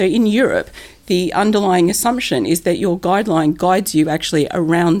So in Europe, the underlying assumption is that your guideline guides you actually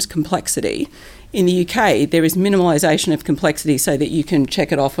around complexity. In the UK, there is minimalisation of complexity so that you can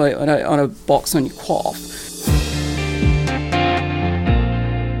check it off on a box on your cough.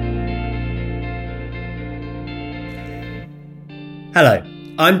 Hello,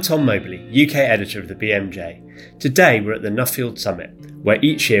 I'm Tom Mobley, UK editor of the BMJ. Today we're at the Nuffield Summit, where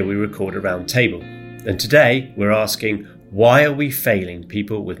each year we record a round table. And today we're asking, why are we failing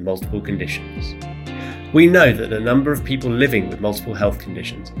people with multiple conditions? We know that the number of people living with multiple health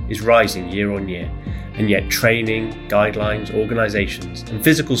conditions is rising year on year, and yet training, guidelines, organisations and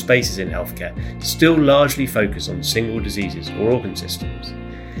physical spaces in healthcare still largely focus on single diseases or organ systems.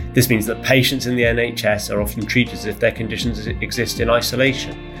 This means that patients in the NHS are often treated as if their conditions exist in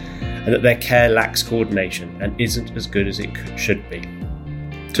isolation, and that their care lacks coordination and isn't as good as it should be.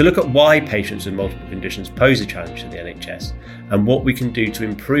 To look at why patients with multiple conditions pose a challenge to the NHS and what we can do to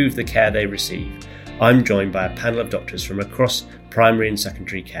improve the care they receive, I'm joined by a panel of doctors from across primary and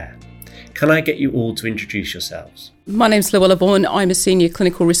secondary care. Can I get you all to introduce yourselves? My name's Louella Vaughan. I'm a Senior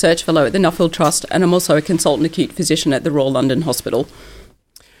Clinical Research Fellow at the Nuffield Trust, and I'm also a Consultant Acute Physician at the Royal London Hospital.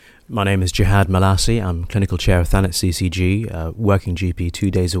 My name is Jihad Malasi. I'm Clinical Chair of Thanet CCG, working GP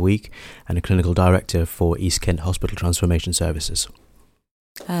 2 days a week, and a Clinical Director for East Kent Hospital Transformation Services.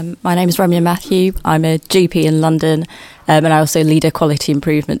 My name is Rammya Mathew. I'm a GP in London, and I also lead a quality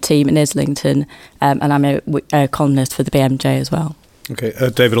improvement team in Islington, and I'm a columnist for the BMJ as well. Okay,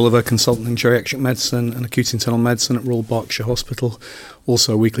 David Oliver, consultant in geriatric medicine and acute internal medicine at Royal Berkshire Hospital,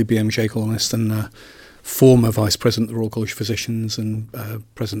 also a weekly BMJ columnist and former Vice President of the Royal College of Physicians and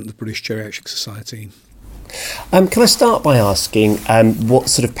President of the British Geriatric Society. Can I start by asking what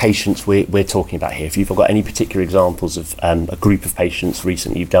sort of patients we're talking about here? If you've got any particular examples of a group of patients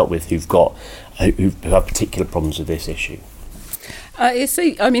recently you've dealt with who have particular problems with this issue?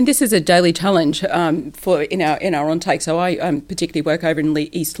 This is a daily challenge in our on-take. So I particularly work over in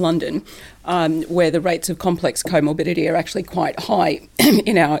East London, where the rates of complex comorbidity are actually quite high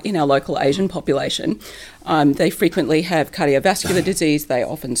in our local Asian population. They frequently have cardiovascular disease. They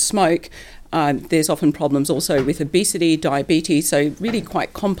often smoke. There's often problems also with obesity, diabetes, so really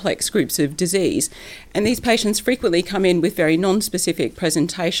quite complex groups of disease. And these patients frequently come in with very non-specific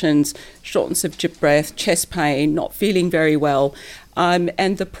presentations, shortness of breath, chest pain, not feeling very well.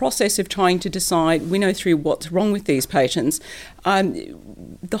 And the process of trying to decide, winnow through what's wrong with these patients,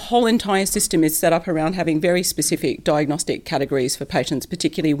 the whole entire system is set up around having very specific diagnostic categories for patients,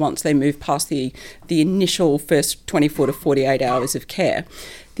 particularly once they move past the initial first 24 to 48 hours of care.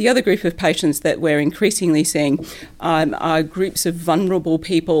 The other group of patients that we're increasingly seeing are groups of vulnerable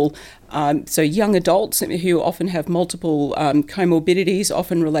people, so young adults who often have multiple comorbidities,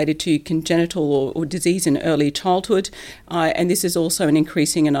 often related to congenital or disease in early childhood. And this is also an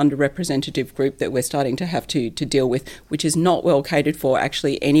increasing and underrepresentative group that we're starting to have to deal with, which is not well catered for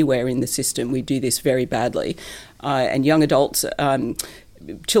actually anywhere in the system. We do this very badly. And young adults,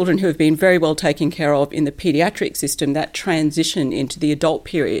 children who have been very well taken care of in the paediatric system, that transition into the adult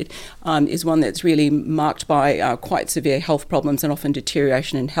period is one that's really marked by quite severe health problems and often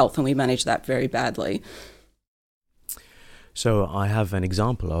deterioration in health, and we manage that very badly. So I have an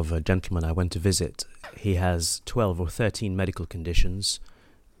example of a gentleman I went to visit. He has 12 or 13 medical conditions,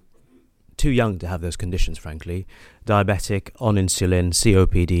 too young to have those conditions, frankly. Diabetic, on insulin,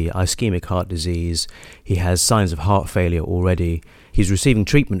 COPD, ischemic heart disease. He has signs of heart failure already. He's receiving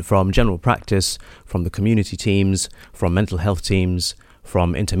treatment from general practice, from the community teams, from mental health teams,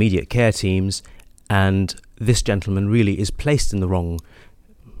 from intermediate care teams, and this gentleman really is placed in the wrong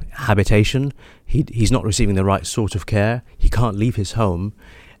habitation. He's not receiving the right sort of care. He can't leave his home.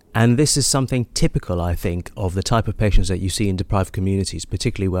 And this is something typical, I think, of the type of patients that you see in deprived communities,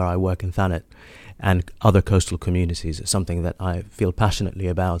 particularly where I work in Thanet and other coastal communities. It's something that I feel passionately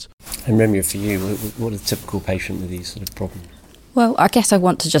about. And Rammya, for you, what is a typical patient with these sort of problems? Well, I guess I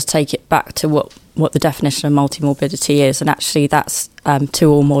want to just take it back to what the definition of multimorbidity is, and actually that's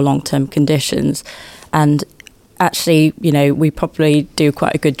 2 or more long-term conditions. And actually, we probably do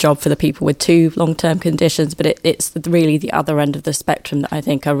quite a good job for the people with 2 long-term conditions, but it's really the other end of the spectrum that I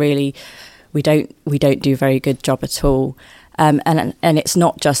think are really we don't do a very good job at all. And it's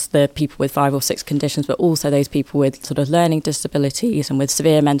not just the people with 5 or 6 conditions, but also those people with sort of learning disabilities and with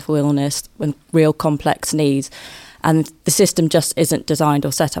severe mental illness and real complex needs. And the system just isn't designed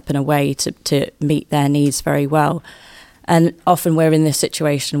or set up in a way to meet their needs very well. And often we're in this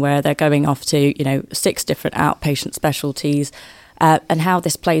situation where they're going off to, 6 different outpatient specialties. And how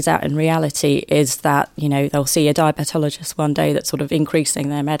this plays out in reality is that, they'll see a diabetologist one day that's sort of increasing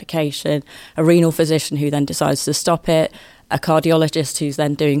their medication, a renal physician who then decides to stop it, a cardiologist who's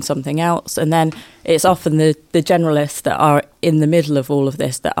then doing something else. And then it's often the generalists that are in the middle of all of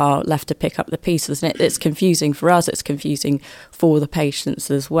this that are left to pick up the pieces. And it's confusing for us, it's confusing for the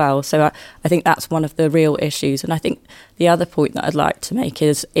patients as well. So I think that's one of the real issues. And I think the other point that I'd like to make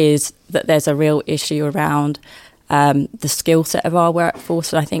is that there's a real issue around the skill set of our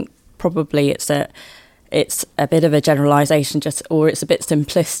workforce. And I think probably it's a bit of a generalisation, or it's a bit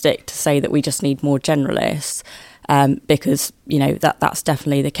simplistic to say that we just need more generalists. Because, that's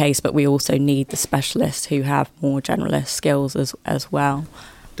definitely the case, but we also need the specialists who have more generalist skills as well.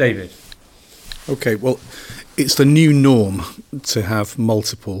 David? Okay, well, it's the new norm to have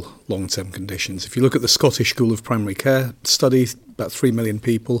multiple long-term conditions. If you look at the Scottish School of Primary Care study, about 3 million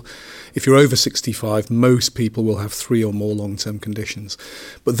people, if you're over 65, most people will have 3 or more long-term conditions.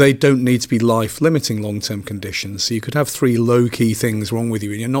 But they don't need to be life-limiting long-term conditions. So you could have 3 low-key things wrong with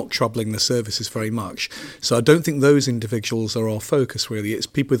you and you're not troubling the services very much. So I don't think those individuals are our focus, really. It's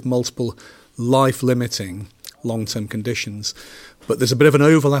people with multiple life-limiting long-term conditions. But there's a bit of an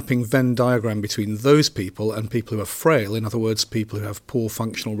overlapping Venn diagram between those people and people who are frail, in other words, people who have poor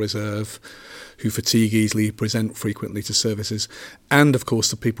functional reserve, who fatigue easily, present frequently to services, and, of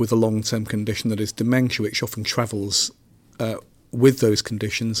course, the people with a long-term condition that is dementia, which often travels with those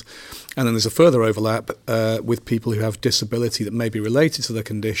conditions. And then there's a further overlap with people who have disability that may be related to their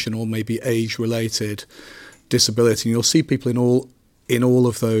condition or may be age-related disability. And you'll see people in all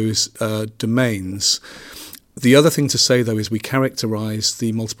of those domains. The other thing to say, though, is we characterise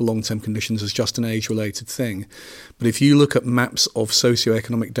the multiple long-term conditions as just an age-related thing. But if you look at maps of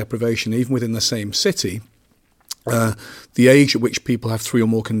socioeconomic deprivation, even within the same city, the age at which people have 3 or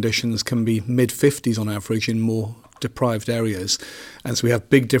more conditions can be mid-50s on average in more deprived areas. And so we have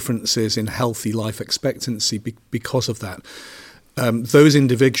big differences in healthy life expectancy because of that. Those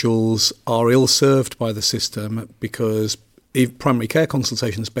individuals are ill-served by the system because primary care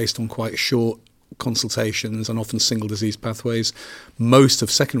consultations based on quite short consultations and often single disease pathways. Most of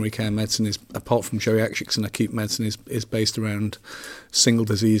secondary care medicine is, apart from geriatrics and acute medicine, is based around single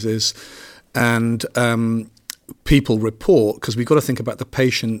diseases. And people report, because we've got to think about the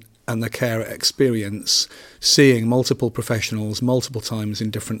patient and the carer experience, seeing multiple professionals multiple times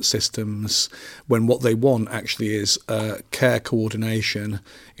in different systems, when what they want actually is care coordination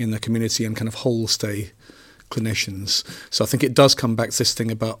in the community and kind of whole stay clinicians. So I think it does come back to this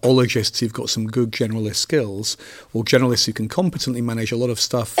thing about ologists who've got some good generalist skills, or generalists who can competently manage a lot of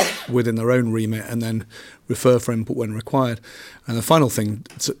stuff within their own remit and then refer for input when required. And the final thing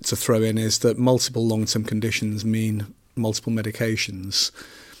to throw in is that multiple long-term conditions mean multiple medications.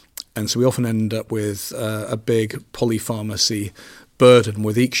 And so we often end up with a big polypharmacy burden,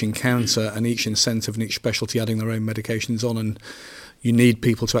 with each encounter and each incentive and each specialty adding their own medications on. And you need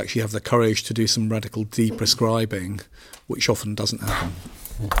people to actually have the courage to do some radical de-prescribing, which often doesn't happen.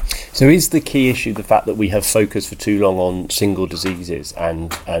 So is the key issue the fact that we have focused for too long on single diseases and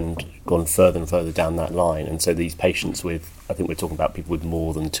gone further and further down that line? And so these patients with, I think we're talking about people with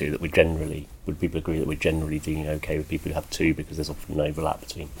more than 2, that would people agree that we're generally dealing okay with people who have 2, because there's often an overlap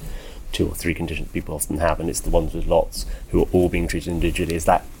between 2 or 3 conditions people often have, and it's the ones with lots who are all being treated individually. Is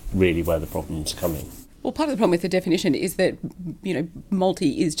that really where the problem's coming? Well, part of the problem with the definition is that,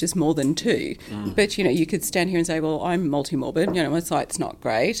 multi is just more than 2. But, you could stand here and say, well, I'm multimorbid, my sight's not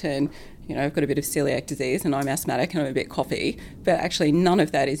great, and, I've got a bit of celiac disease and I'm asthmatic and I'm a bit coughy. But actually none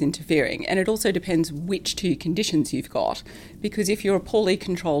of that is interfering. And it also depends which 2 conditions you've got. Because if you're a poorly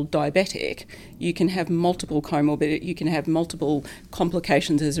controlled diabetic, you can have multiple comorbidity, you can have multiple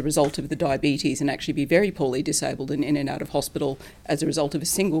complications as a result of the diabetes and actually be very poorly disabled and in and out of hospital as a result of a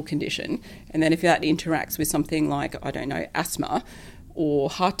single condition. And then if that interacts with something like, asthma or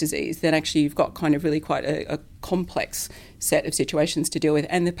heart disease, then actually you've got kind of really quite a complex set of situations to deal with,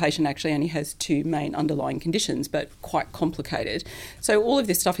 and the patient actually only has 2 main underlying conditions, but quite complicated. So all of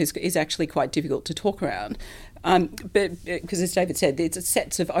this stuff is actually quite difficult to talk around. But because, as David said, there's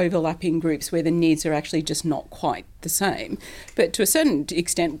sets of overlapping groups where the needs are actually just not quite the same. But to a certain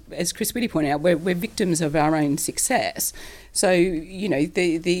extent, as Chris Whitty pointed out, we're victims of our own success. So,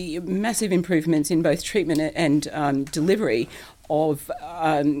 the massive improvements in both treatment and delivery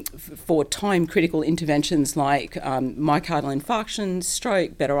for time-critical interventions like myocardial infarction,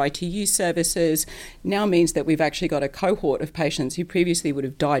 stroke, better ITU services, now means that we've actually got a cohort of patients who previously would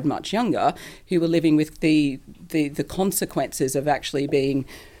have died much younger, who were living with the consequences of actually being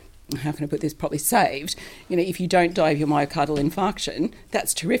how can I put this properly, saved. If you don't die of your myocardial infarction,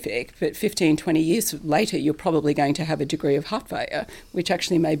 that's terrific, but 15, 20 years later, you're probably going to have a degree of heart failure, which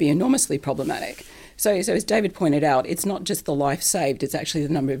actually may be enormously problematic. So as David pointed out, it's not just the life saved, it's actually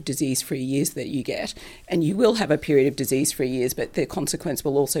the number of disease-free years that you get. And you will have a period of disease-free years, but the consequence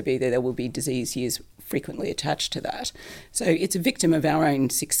will also be that there will be disease years frequently attached to that. So it's a victim of our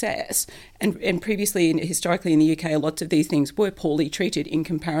own success. And previously, historically in the UK, lots of these things were poorly treated in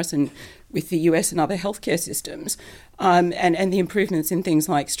comparison with the US and other healthcare systems. And the improvements in things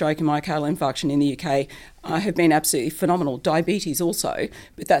like stroke and myocardial infarction in the UK have been absolutely phenomenal. Diabetes also,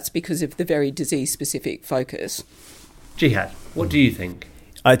 but that's because of the very disease-specific focus. Jihad, what do you think?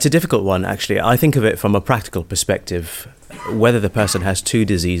 It's a difficult one, actually. I think of it from a practical perspective. Whether the person has 2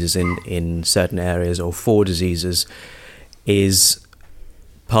 diseases in certain areas or 4 diseases is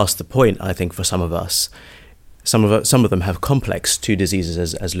past the point, I think, for some of us. Some of them have complex 2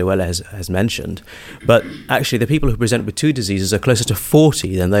 diseases, as Louella has mentioned. But actually, the people who present with 2 diseases are closer to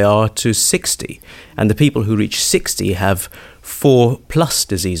 40 than they are to 60. And the people who reach 60 have 4+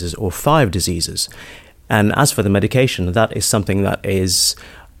 diseases or 5 diseases. And as for the medication, that is something that is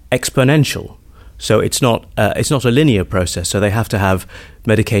exponential. So it's not a linear process. So they have to have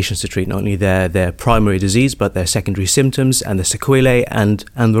medications to treat not only their primary disease, but their secondary symptoms and the sequelae and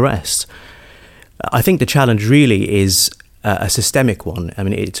the rest. I think the challenge really is a systemic one. I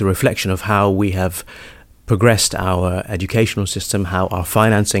mean, it's a reflection of how we have progressed our educational system, how our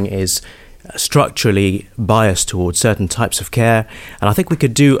financing is structurally biased towards certain types of care. And I think we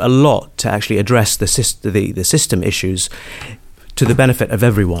could do a lot to actually address the system issues to the benefit of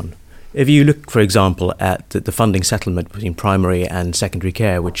everyone. If you look, for example, at the funding settlement between primary and secondary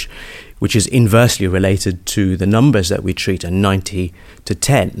care, which is inversely related to the numbers that we treat at 90 to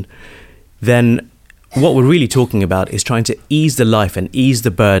 10, then what we're really talking about is trying to ease the life and ease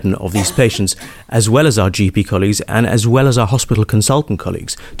the burden of these patients, as well as our GP colleagues and as well as our hospital consultant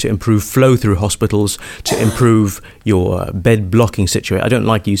colleagues, to improve flow through hospitals, to improve your bed blocking situation. I don't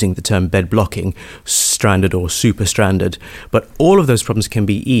like using the term bed blocking, stranded or super stranded, but all of those problems can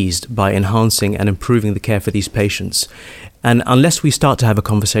be eased by enhancing and improving the care for these patients. And unless we start to have a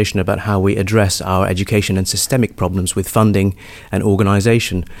conversation about how we address our education and systemic problems with funding and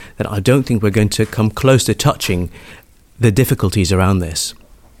organisation, then I don't think we're going to come close to touching the difficulties around this.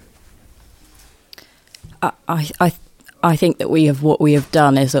 I think that what we have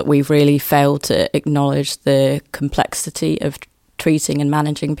done is that we've really failed to acknowledge the complexity of treating and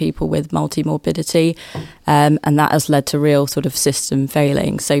managing people with multimorbidity, and that has led to real sort of system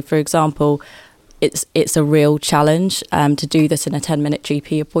failing. So, for example, it's a real challenge to do this in a 10-minute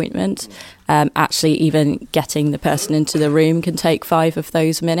GP appointment. Actually, even getting the person into the room can take 5 of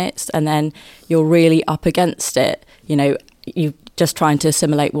those minutes, and then you're really up against it. You just trying to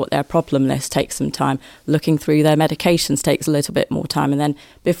assimilate what their problem list takes some time. Looking through their medications takes a little bit more time, and then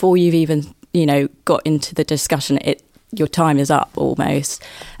before you've even got into the discussion, your time is up almost.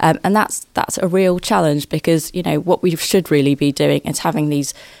 And that's a real challenge, because what we should really be doing is having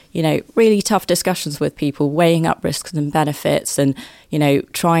these really tough discussions with people, weighing up risks and benefits, and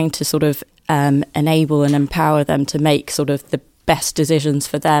trying to sort of enable and empower them to make sort of the best decisions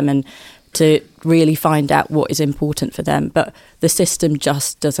for them and to really find out what is important for them. But the system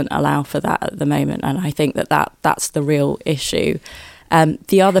just doesn't allow for that at the moment, and I think that's the real issue.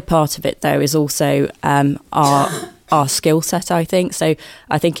 The other part of it, though, is also our skill set, I think. So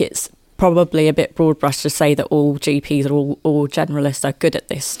I think it's probably a bit broad brush to say that all GPs or all generalists are good at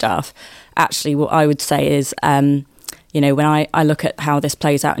this stuff. Actually, what I would say is, when I look at how this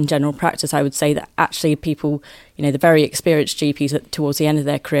plays out in general practice, I would say that actually people, the very experienced GPs towards the end of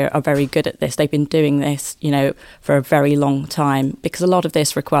their career are very good at this. They've been doing this, for a very long time, because a lot of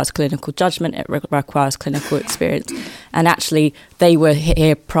this requires clinical judgment, it requires clinical experience. And actually, they were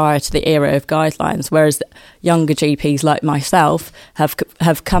here prior to the era of guidelines, whereas younger GPs like myself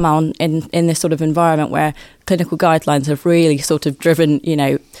have come on in this sort of environment where clinical guidelines have really sort of driven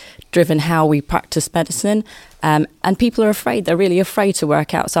how we practice medicine. And people are afraid. They're really afraid to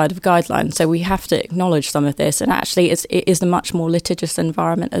work outside of guidelines. So we have to acknowledge some of this. And actually, it is a much more litigious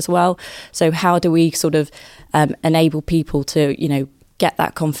environment as well. So how do we sort of enable people to, get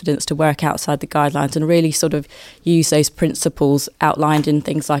that confidence to work outside the guidelines and really sort of use those principles outlined in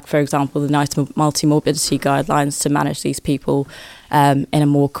things like, for example, the multimorbidity guidelines to manage these people in a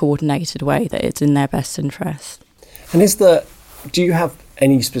more coordinated way that is in their best interest. And do you have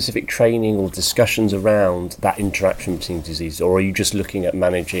any specific training or discussions around that interaction between diseases, or are you just looking at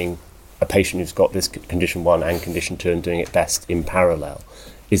managing a patient who's got this condition 1 and condition 2 and doing it best in parallel?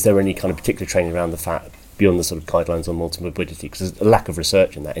 Is there any kind of particular training around the fact beyond the sort of guidelines on multimorbidity? Because there's a lack of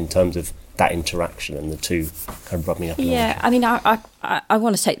research in that, in terms of that interaction and the two kind of rubbing up. Yeah, I mean, I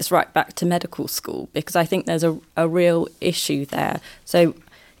want to take this right back to medical school, because I think there's a real issue there. So,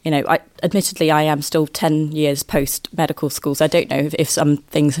 admittedly, I am still 10 years post-medical school, so I don't know if some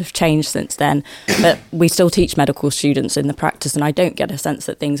things have changed since then, but we still teach medical students in the practice, and I don't get a sense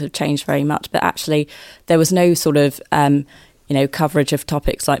that things have changed very much. But actually, there was no sort of, coverage of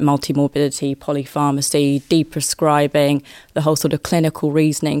topics like multimorbidity, polypharmacy, deprescribing, the whole sort of clinical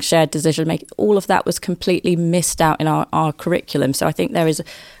reasoning, shared decision-making. All of that was completely missed out in our curriculum. So I think there is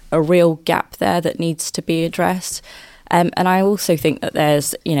a real gap there that needs to be addressed. And I also think that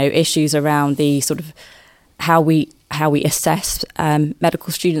there's, issues around the sort of how we assess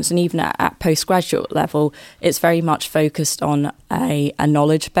medical students, and even at postgraduate level, it's very much focused on a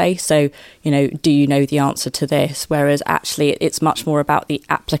knowledge base. So, do you know the answer to this? Whereas actually it's much more about the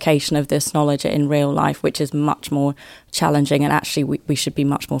application of this knowledge in real life, which is much more challenging, and actually we should be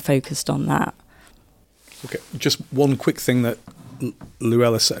much more focused on that. Okay, just one quick thing that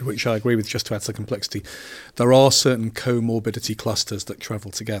Louella said, which I agree with, just to add to the complexity. There are certain comorbidity clusters that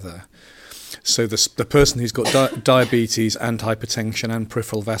travel together. So the person who's got diabetes and hypertension and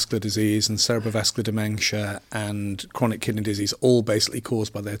peripheral vascular disease and cerebrovascular dementia and chronic kidney disease, all basically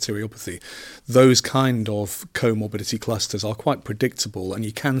caused by their arteriopathy, those kind of comorbidity clusters are quite predictable, and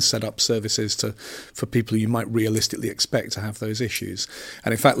you can set up services for people who you might realistically expect to have those issues.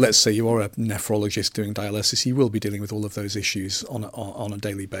 And in fact, let's say you are a nephrologist doing dialysis, you will be dealing with all of those issues on a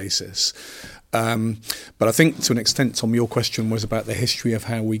daily basis. But I think to an extent, Tom, your question was about the history of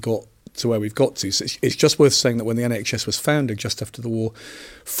how we got to where we've got to. So it's just worth saying that when the NHS was founded just after the war,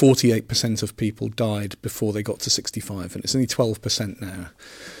 48% of people died before they got to 65, and it's only 12% now.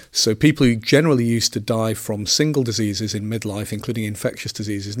 So people who generally used to die from single diseases in midlife, including infectious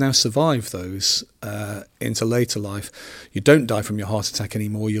diseases, now survive those into later life. You don't die from your heart attack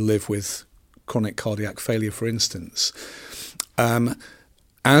anymore, you live with chronic cardiac failure, for instance.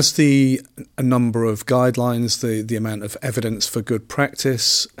 As the number of guidelines, the amount of evidence for good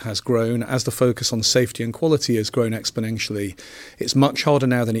practice has grown, as the focus on safety and quality has grown exponentially, it's much harder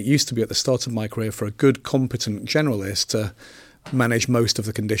now than it used to be at the start of my career for a good, competent generalist to manage most of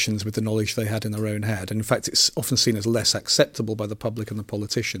the conditions with the knowledge they had in their own head. And in fact, it's often seen as less acceptable by the public and the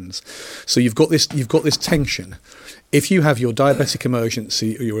politicians. So you've got this tension. If you have your diabetic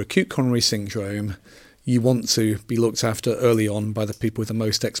emergency or your acute coronary syndrome, you want to be looked after early on by the people with the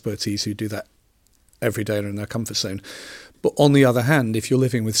most expertise who do that every day and in their comfort zone. But on the other hand, if you're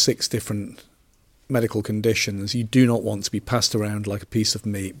living with 6 different medical conditions, you do not want to be passed around like a piece of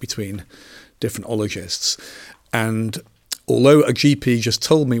meat between different ologists. And although a GP just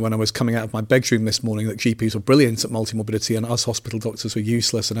told me when I was coming out of my bedroom this morning that GPs were brilliant at multimorbidity and us hospital doctors were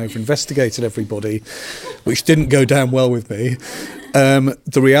useless and over-investigated everybody, which didn't go down well with me,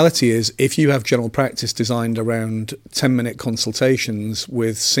 the reality is if you have general practice designed around 10-minute consultations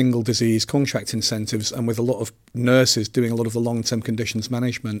with single disease contract incentives and with a lot of nurses doing a lot of the long-term conditions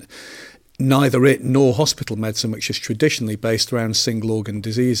management, neither it nor hospital medicine, which is traditionally based around single organ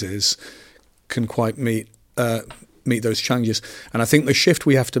diseases, can quite meet those challenges. And I think the shift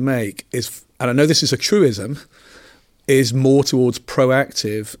we have to make is, and I know this is a truism, is more towards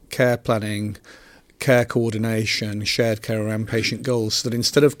proactive care planning, care coordination, shared care around patient goals, so that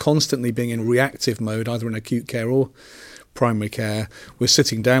instead of constantly being in reactive mode, either in acute care or primary care, we're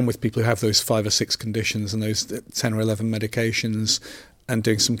sitting down with people who have those 5 or 6 conditions and those 10 or 11 medications and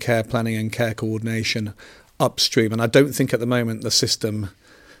doing some care planning and care coordination upstream. And I don't think at the moment the system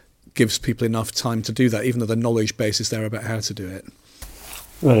gives people enough time to do that, even though the knowledge base is there about how to do it.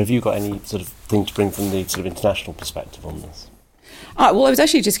 Well, have you got any sort of thing to bring from the sort of international perspective on this? Well, I was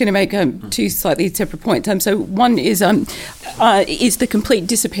actually just going to make 2 slightly separate points. So one is the complete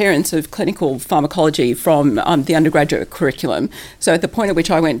disappearance of clinical pharmacology from the undergraduate curriculum. So at the point at which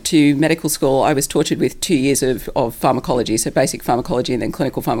I went to medical school, I was tortured with 2 years of pharmacology, so basic pharmacology and then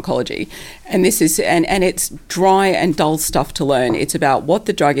clinical pharmacology. And this is and it's dry and dull stuff to learn. It's about what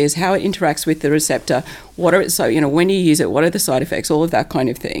the drug is, how it interacts with the receptor, what are it, so when you use it, what are the side effects, all of that kind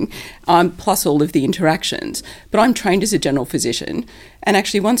of thing, plus all of the interactions. But I'm trained as a general physician, and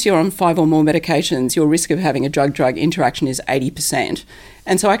actually once you're on 5 or more medications, your risk of having a drug-drug interaction is 80%.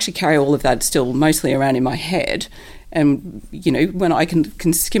 And so I actually carry all of that still mostly around in my head. And, when I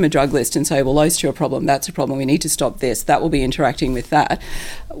can skim a drug list and say, well, those two are a problem, that's a problem, we need to stop this, that will be interacting with that.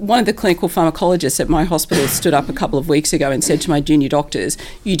 One of the clinical pharmacologists at my hospital stood up a couple of weeks ago and said to my junior doctors,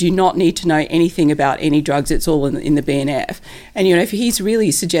 you do not need to know anything about any drugs, it's all in the BNF. And, if he's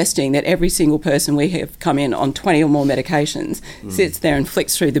really suggesting that every single person we have come in on 20 or more medications sits there and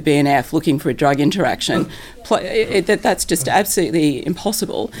flicks through the BNF looking for a drug interaction, that's just absolutely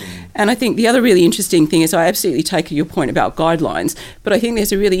impossible. And I think the other really interesting thing is I absolutely take your point about guidelines, but I think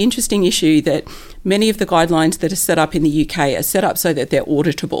there's a really interesting issue that many of the guidelines that are set up in the UK are set up so that they're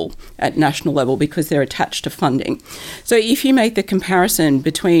auditable at national level because they're attached to funding. So if you make the comparison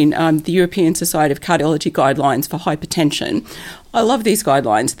between the European Society of Cardiology guidelines for hypertension, I love these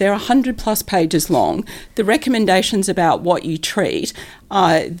guidelines. They're 100 plus pages long. The recommendations about what you treat,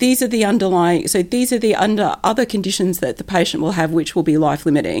 these are the other conditions that the patient will have which will be life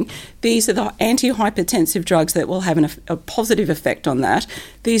limiting. These are the antihypertensive drugs that will have a positive effect on that.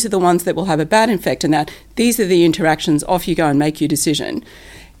 These are the ones that will have a bad effect on that. These are the interactions. Off you go and make your decision.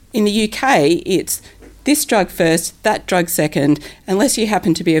 In the UK, it's this drug first, that drug second, unless you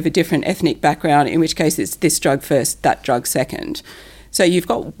happen to be of a different ethnic background, in which case it's this drug first, that drug second. So you've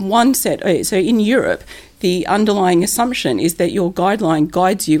got one set. So in Europe, the underlying assumption is that your guideline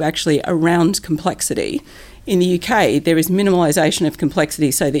guides you actually around complexity. In the UK, there is minimalisation of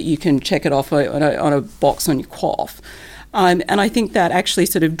complexity so that you can check it off on a box on your QOF. And I think that actually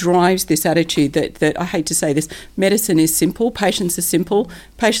sort of drives this attitude that I hate to say this, medicine is simple, patients are simple,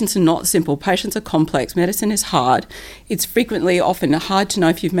 patients are not simple, patients are complex, medicine is hard. It's often hard to know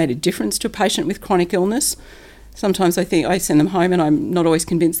if you've made a difference to a patient with chronic illness. Sometimes I think I send them home and I'm not always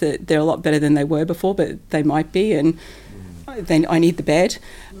convinced that they're a lot better than they were before, but they might be, and then I need the bed.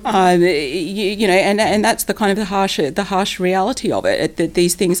 And that's the kind of the harsh reality of it, that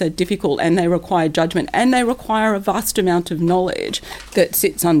these things are difficult and they require judgment and they require a vast amount of knowledge that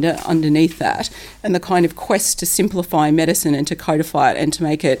sits underneath that, and the kind of quest to simplify medicine and to codify it and to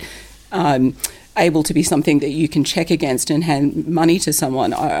make it able to be something that you can check against and hand money to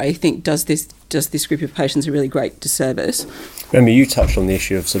someone, I think does this group of patients a really great disservice. Remember, you touched on the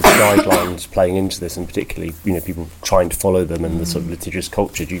issue of sort of guidelines playing into this, and particularly, people trying to follow them and the sort of litigious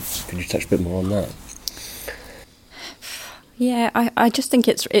culture. Could you touch a bit more on that? Yeah, I just think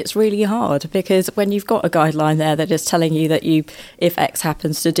it's really hard, because when you've got a guideline there that is telling you that if X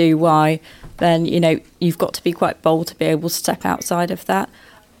happens to do Y, then you've got to be quite bold to be able to step outside of that.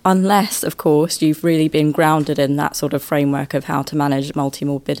 Unless, of course, you've really been grounded in that sort of framework of how to manage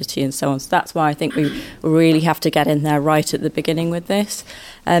multimorbidity and so on. So that's why I think we really have to get in there right at the beginning with this.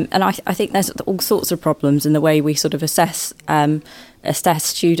 And I think there's all sorts of problems in the way we sort of assess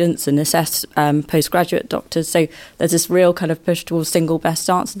students and assess postgraduate doctors. So there's this real kind of push towards single best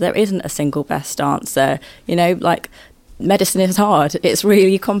answer. There isn't a single best answer. Medicine is hard. It's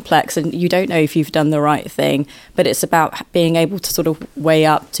really complex and you don't know if you've done the right thing, but it's about being able to sort of weigh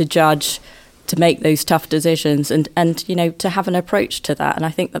up, to judge, to make those tough decisions and to have an approach to that. And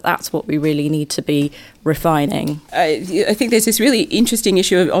I think that's what we really need to be refining. I think there's this really interesting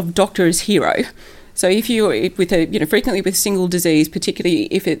issue of doctor as hero. So if you're frequently with single disease, particularly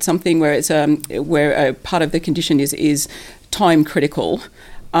if it's something where it's where a part of the condition is time critical,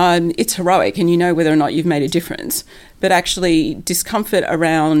 it's heroic and you know whether or not you've made a difference. But actually discomfort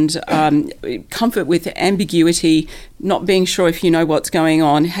around comfort with ambiguity, not being sure if you know what's going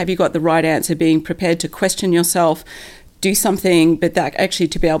on, have you got the right answer, being prepared to question yourself, do something, but that actually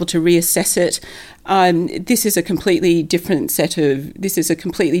to be able to reassess it. This is a completely different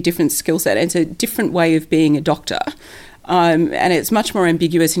skill set. It's a different way of being a doctor. And it's much more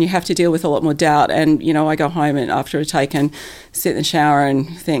ambiguous and you have to deal with a lot more doubt. And, I go home and after a take and sit in the shower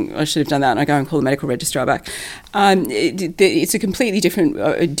and think, I should have done that, and I go and call the medical registrar back. It's a completely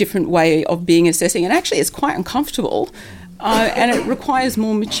different way of being assessing, and actually it's quite uncomfortable. And it requires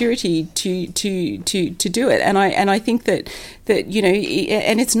more maturity to do it. And I think that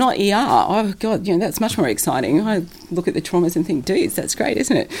and it's not ER. Oh God, that's much more exciting. I look at the traumas and think, dudes, that's great,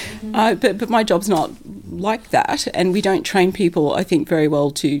 isn't it? Mm-hmm. But my job's not like that, and we don't train people, I think, very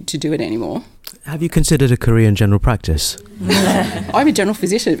well to do it anymore. Have you considered a career in general practice? I'm a general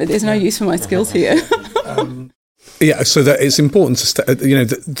physician, but there's no use for my skills here. Yeah, so that it's important to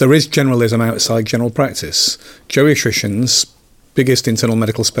there is generalism outside general practice. Geriatricians, biggest internal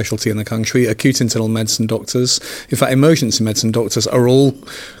medical specialty in the country, acute internal medicine doctors, in fact emergency medicine doctors are all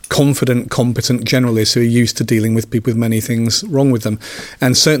confident, competent generalists who are used to dealing with people with many things wrong with them.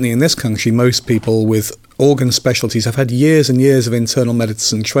 And certainly in this country, most people with organ specialties have had years and years of internal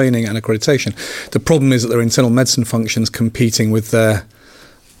medicine training and accreditation. The problem is that their internal medicine functions competing with their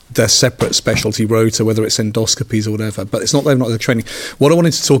their separate specialty rota, whether it's endoscopies or whatever. But it's not they've not the training. What I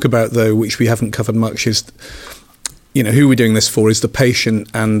wanted to talk about, though, which we haven't covered much, is who we're doing this for is the patient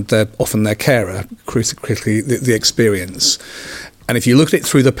and often their carer, critically the experience. And if you look at it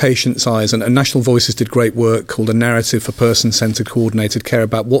through the patient's eyes, and National Voices did great work called A Narrative for Person-Centred Coordinated Care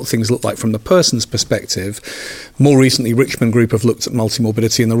about what things look like from the person's perspective. More recently, Richmond Group have looked at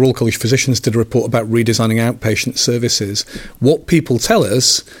multimorbidity, and the Royal College of Physicians did a report about redesigning outpatient services. What people tell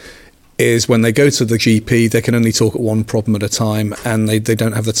us is when they go to the GP, they can only talk at one problem at a time, and they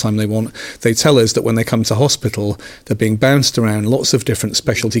don't have the time they want. They tell us that when they come to hospital, they're being bounced around lots of different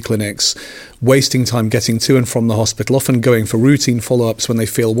specialty clinics, wasting time getting to and from the hospital, often going for routine follow-ups when they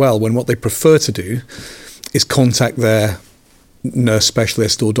feel well, when what they prefer to do is contact their nurse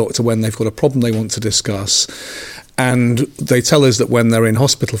specialist or doctor when they've got a problem they want to discuss. And they tell us that when they're in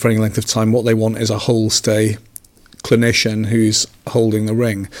hospital for any length of time, what they want is a whole-stay clinician who's holding the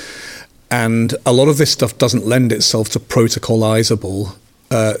ring. And a lot of this stuff doesn't lend itself to protocolizable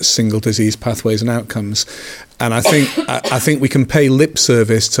single disease pathways and outcomes. And I think we can pay lip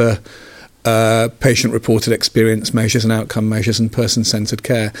service to patient-reported experience measures and outcome measures and person-centred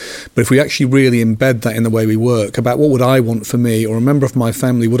care. But if we actually really embed that in the way we work, about what would I want for me or a member of my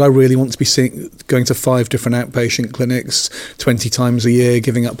family, would I really want to be going to 5 different outpatient clinics 20 times a year,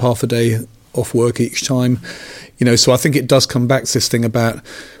 giving up half a day off work each time? So I think it does come back to this thing about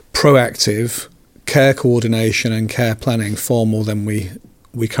proactive care coordination and care planning far more than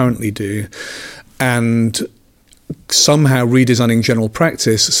we currently do, and somehow redesigning general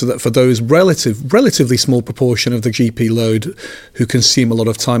practice so that for those relatively small proportion of the GP load who consume a lot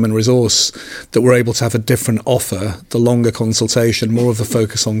of time and resource, that we're able to have a different offer, the longer consultation, more of a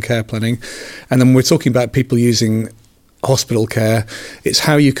focus on care planning. And then when we're talking about people using hospital care, it's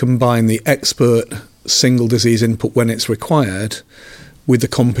how you combine the expert single disease input when it's required with the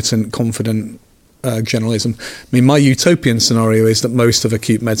competent, confident generalism. I mean, my utopian scenario is that most of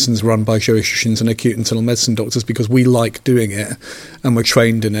acute medicine is run by geriatricians and acute internal medicine doctors because we like doing it and we're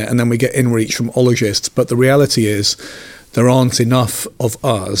trained in it, and then we get in-reach from ologists. But the reality is there aren't enough of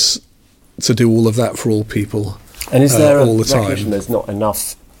us to do all of that for all people. And is there all a the time. recognition there's not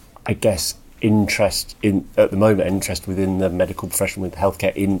enough, I guess, interest within the medical profession with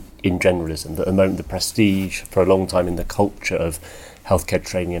healthcare in generalism, that at the moment the prestige for a long time in the culture of healthcare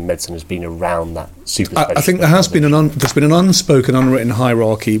training and medicine has been around that super specialist. I think there has been there's been an unspoken, unwritten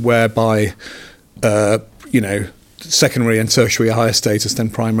hierarchy whereby secondary and tertiary are higher status than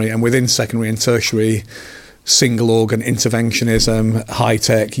primary, and within secondary and tertiary, single organ interventionism, high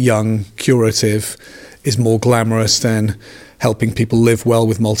tech, young, curative is more glamorous than helping people live well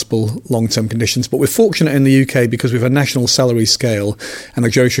with multiple long-term conditions. But we're fortunate in the UK because we have a national salary scale, and a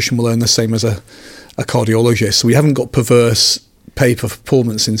geriatrician will earn the same as a cardiologist. So we haven't got perverse pay for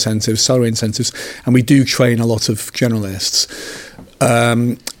performance incentives, salary incentives, and we do train a lot of generalists.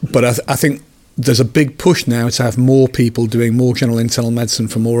 But I think there's a big push now to have more people doing more general internal medicine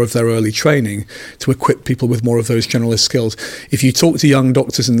for more of their early training, to equip people with more of those generalist skills. If you talk to young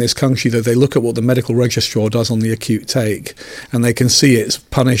doctors in this country, though, they look at what the medical registrar does on the acute take, and they can see it's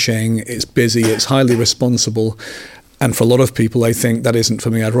punishing, it's busy, it's highly responsible. And for a lot of people, they think that isn't for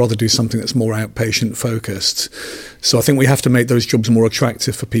me. I'd rather do something that's more outpatient focused. So I think we have to make those jobs more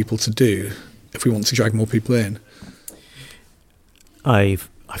attractive for people to do if we want to drag more people in. I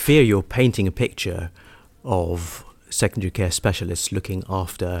fear you're painting a picture of secondary care specialists looking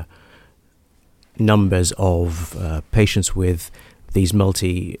after numbers of patients with these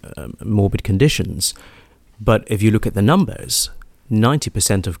multi-morbid conditions. But if you look at the numbers,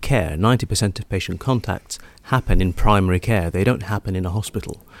 90% of care, 90% of patient contacts happen in primary care. They don't happen in a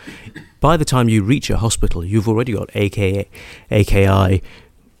hospital. By the time you reach a hospital, you've already got AKI,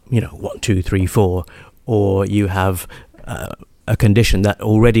 1, 2, 3, 4, or you have a condition that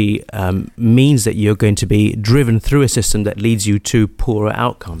already means that you're going to be driven through a system that leads you to poorer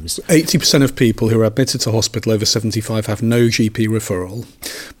outcomes. 80% of people who are admitted to hospital over 75 have no GP referral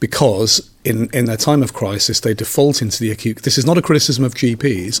because in their time of crisis they default into the acute. This is not a criticism of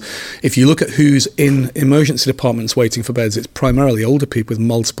GPs. If you look at who's in emergency departments waiting for beds, it's primarily older people with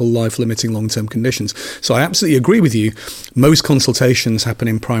multiple life-limiting long-term conditions. So I absolutely agree with you. Most consultations happen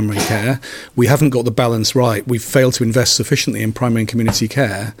in primary care. We haven't got the balance right. We've failed to invest sufficiently in primary and community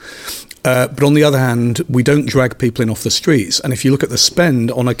care. But on the other hand, we don't drag people in off the streets. And if you look at the spend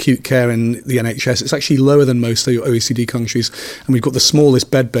on acute care in the NHS, it's actually lower than most OECD countries. And we've got the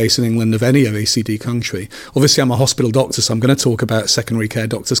smallest bed base in England of any OECD country. Obviously, I'm a hospital doctor, so I'm going to talk about secondary care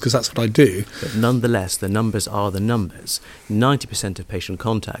doctors because that's what I do. But nonetheless, the numbers are the numbers. 90% of patient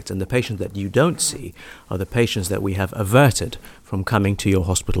contact, and the patients that you don't see are the patients that we have averted from coming to your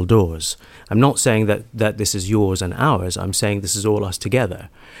hospital doors. I'm not saying that this is yours and ours. I'm saying this is all us together.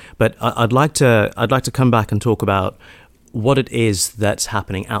 But I'd like to come back and talk about what it is that's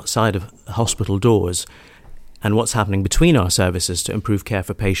happening outside of hospital doors and what's happening between our services to improve care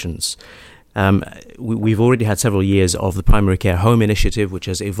for patients. We've already had several years of the Primary Care Home Initiative, which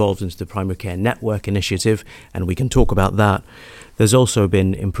has evolved into the Primary Care Network Initiative, and we can talk about that. There's also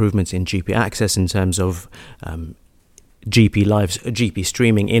been improvements in GP access in terms of GP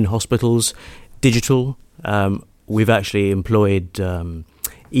streaming in hospitals, digital. We've actually employed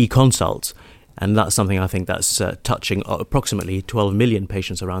e-consult, and that's something I think that's touching approximately 12 million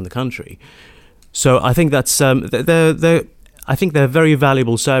patients around the country. So I think that's I think they're very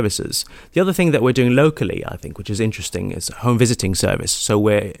valuable services. The other thing that we're doing locally, I think, which is interesting, is a home visiting service. So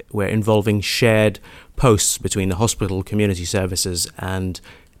we're involving shared posts between the hospital, community services, and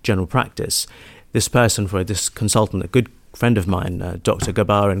general practice. This consultant, a good friend of mine, Dr.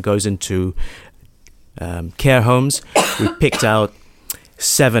 Gabaran, goes into care homes. We picked out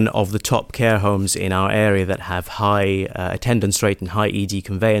 7 of the top care homes in our area that have high attendance rate and high ED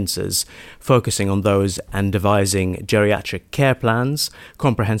conveyances, focusing on those and devising geriatric care plans,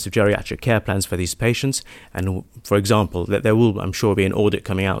 comprehensive geriatric care plans for these patients. And for example, that there will, I'm sure, be an audit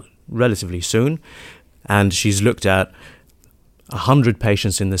coming out relatively soon. And she's looked at 100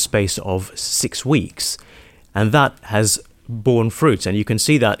 patients in the space of 6 weeks. And that has borne fruit, and you can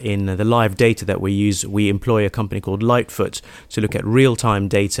see that in the live data that we use. We employ a company called Lightfoot to look at real-time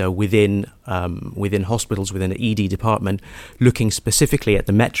data within hospitals, within the ED department, looking specifically at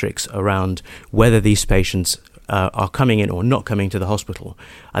the metrics around whether these patients are coming in or not coming to the hospital.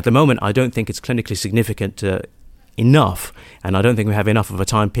 At the moment, I don't think it's clinically significant enough, and I don't think we have enough of a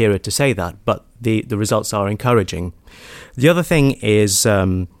time period to say that, but the results are encouraging. The other thing is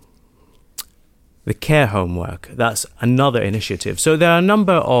the care home work. That's another initiative. So there are a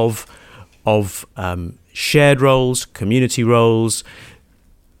number of shared roles, community roles.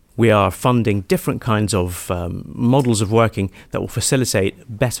 We are funding different kinds of models of working that will facilitate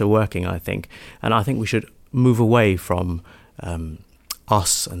better working, I think. And I think we should move away from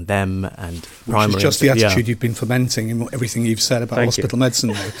us and them and primary. Which is just the attitude you've been fomenting in everything you've said about hospital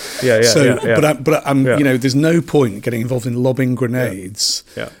medicine, though. But there's no point getting involved in lobbing grenades.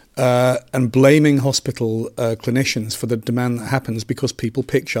 And blaming hospital clinicians for the demand that happens because people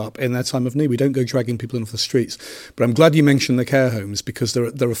pitch up in their time of need. We don't go dragging people in off the streets. But I'm glad you mentioned the care homes, because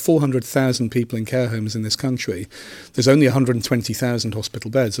there are 400,000 people in care homes in this country. There's only 120,000 hospital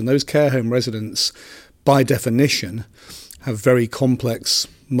beds, and those care home residents, by definition, have very complex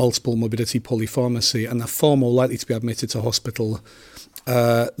multiple morbidity polypharmacy, and they're far more likely to be admitted to hospital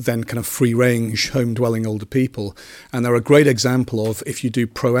than kind of free-range, home-dwelling older people. And they're a great example of, if you do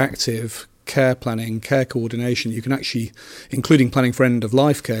proactive care planning, care coordination, you can actually, including planning for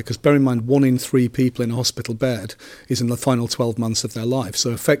end-of-life care, because bear in mind, 1 in 3 people in a hospital bed is in the final 12 months of their life.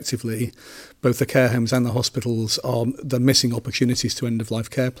 So effectively, both the care homes and the hospitals they're missing opportunities to end-of-life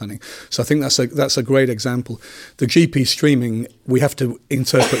care planning. So I think that's a great example. The GP streaming, we have to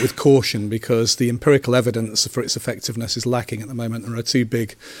interpret with caution, because the empirical evidence for its effectiveness is lacking at the moment. There are 2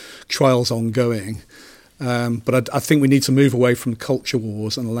 big trials ongoing. But I think we need to move away from culture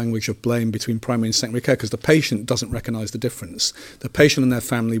wars and the language of blame between primary and secondary care, because the patient doesn't recognise the difference. The patient and their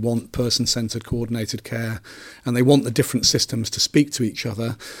family want person-centred coordinated care, and they want the different systems to speak to each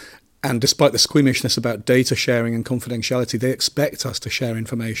other. And despite the squeamishness about data sharing and confidentiality, they expect us to share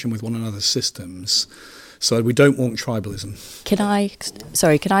information with one another's systems. So we don't want tribalism. Can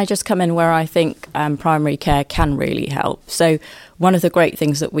I just come in where I think primary care can really help? So one of the great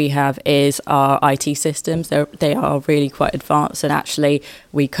things that we have is our IT systems. They are really quite advanced, and actually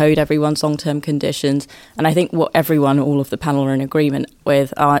we code everyone's long-term conditions. And I think what all of the panel are in agreement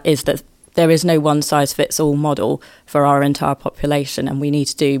with is that there is no one-size-fits-all model for our entire population, and we need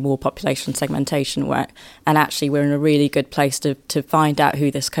to do more population segmentation work. And actually, we're in a really good place to find out who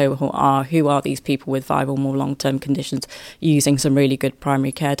this cohort are, who are these people with viable, more long-term conditions, using some really good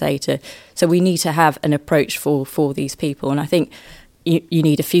primary care data. So we need to have an approach for these people. And I think you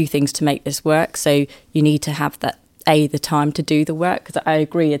need a few things to make this work. So you need to have that, the time to do the work, because I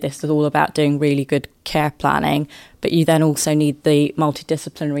agree that this is all about doing really good care planning, but you then also need the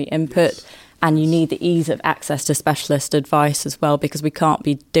multidisciplinary input, and you need the ease of access to specialist advice as well, because we can't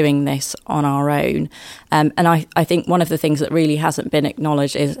be doing this on our own. And I think one of the things that really hasn't been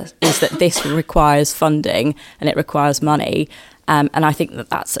acknowledged is that this requires funding and it requires money. And I think that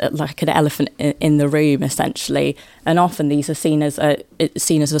that's like an elephant in the room, essentially. And often these are seen as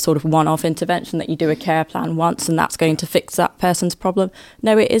a sort of one-off intervention, that you do a care plan once and that's going to fix that person's problem.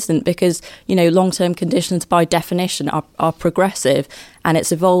 No, it isn't, because, long-term conditions by definition are progressive, and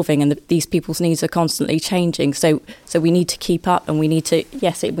it's evolving, and these people's needs are constantly changing. So we need to keep up, and we need to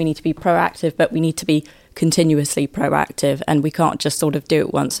be proactive, but we need to be continuously proactive, and we can't just sort of do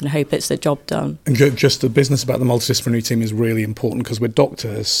it once and hope it's the job done. And just the business about the multidisciplinary team is really important, because we're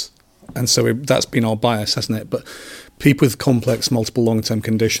doctors, and so that's been our bias, hasn't it? But people with complex multiple long-term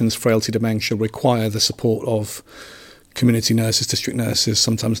conditions, frailty, dementia, require the support of community nurses, district nurses,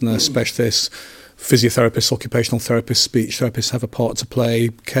 sometimes nurse specialists, physiotherapists, occupational therapists, speech therapists have a part to play,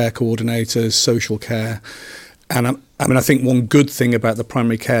 care coordinators, social care. And I think one good thing about the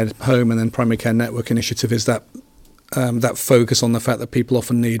primary care home and then primary care network initiative is that that focus on the fact that people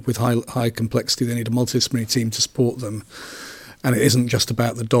often need, with high complexity, they need a multidisciplinary team to support them. And it isn't just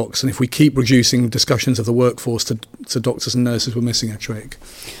about the docs. And if we keep reducing discussions of the workforce to doctors and nurses, we're missing a trick.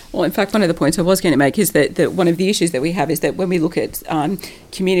 Well, in fact, one of the points I was going to make is that one of the issues that we have is that when we look at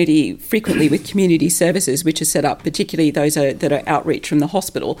community, frequently with community services, which are set up, particularly those that are outreach from the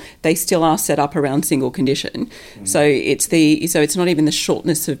hospital, they still are set up around single condition. So it's not even the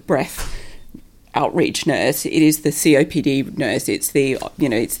shortness of breath outreach nurse, it is the COPD nurse, it's the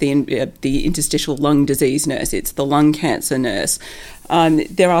interstitial lung disease nurse, it's the lung cancer nurse.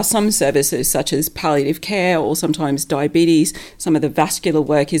 There are some services such as palliative care or sometimes diabetes. Some of the vascular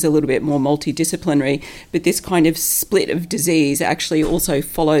work is a little bit more multidisciplinary, but this kind of split of disease actually also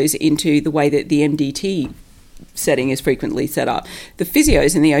follows into the way that the MDT setting is frequently set up. The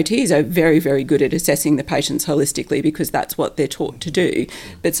physios and the OTs are very, very good at assessing the patients holistically, because that's what they're taught to do.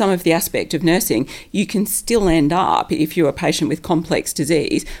 But some of the aspect of nursing, you can still end up, if you're a patient with complex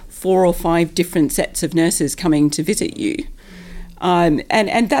disease, 4 or 5 different sets of nurses coming to visit you.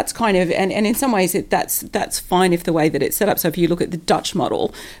 And that's kind of, and in some ways that's fine if the way that it's set up. So if you look at the Dutch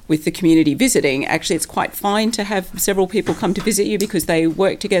model with the community visiting, actually it's quite fine to have several people come to visit you, because they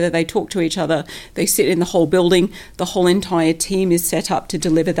work together, they talk to each other, they sit in the whole building, the whole entire team is set up to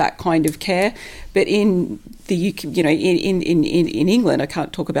deliver that kind of care. But in the UK, in England, I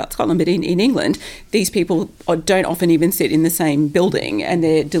can't talk about Scotland, but in England, these people don't often even sit in the same building, and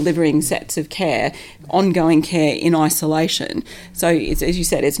they're delivering sets of care, ongoing care in isolation. So it's, as you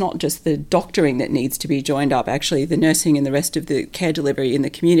said, it's not just the doctoring that needs to be joined up. Actually, the nursing and the rest of the care delivery in the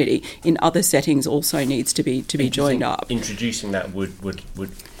community in other settings also needs to be joined up. Introducing that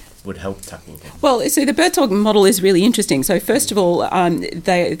would help tackle them? Well, so the Bertog model is really interesting. So first of all,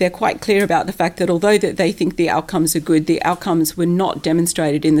 they're quite clear about the fact that although that they think the outcomes are good, the outcomes were not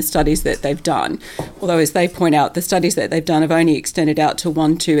demonstrated in the studies that they've done. Although, as they point out, the studies that they've done have only extended out to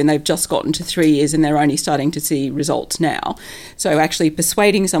 1, 2, and they've just gotten to 3 years, and they're only starting to see results now. So actually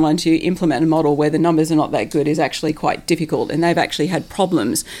persuading someone to implement a model where the numbers are not that good is actually quite difficult, and they've actually had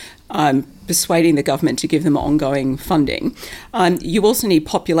problems persuading the government to give them ongoing funding. You also need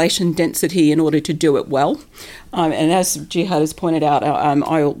population density in order to do it well. And as Jihad has pointed out,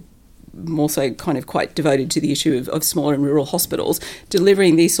 I'm also kind of quite devoted to the issue of smaller and rural hospitals.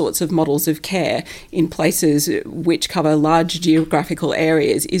 Delivering these sorts of models of care in places which cover large geographical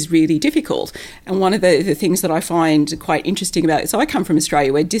areas is really difficult. And one of the things that I find quite interesting about it, so I come from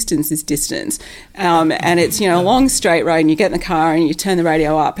Australia where distance is distance, and it's a long straight road, and you get in the car and you turn the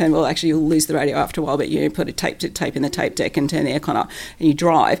radio up, and well, actually you'll lose the radio after a while, but you put a tape in the tape deck and turn the aircon up and you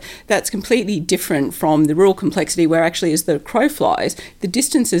drive. That's completely different from the rural complexity, where actually as the crow flies, the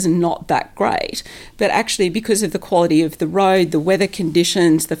distances are not that great, but actually because of the quality of the road, the weather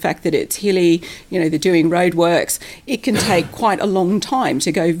conditions, the fact that it's hilly, they're doing road works, it can take quite a long time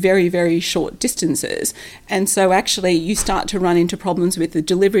to go very, very short distances. And so actually you start to run into problems with the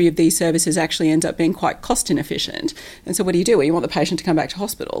delivery of these services actually ends up being quite cost inefficient. And so what do? Well, you want the patient to come back to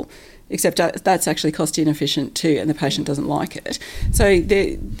hospital, except that's actually cost inefficient too, and the patient doesn't like it. So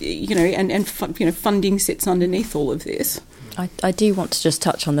funding sits underneath all of this. I do want to just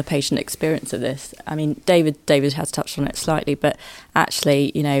touch on the patient experience of this. I mean, David has touched on it slightly, but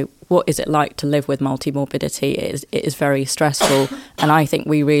actually, what is it like to live with multimorbidity? It is very stressful, and I think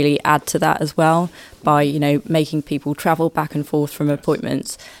we really add to that as well by, making people travel back and forth from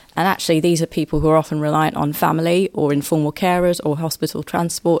appointments. And actually, these are people who are often reliant on family or informal carers or hospital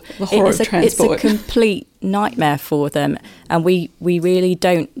transport. The horror of transport. It's a complete nightmare for them, and we really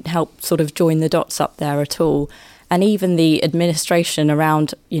don't help sort of join the dots up there at all. And even the administration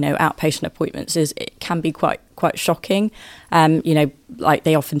around, outpatient appointments it can be quite quite shocking. Like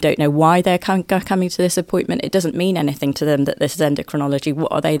they often don't know why they're coming to this appointment. It doesn't mean anything to them that this is endocrinology.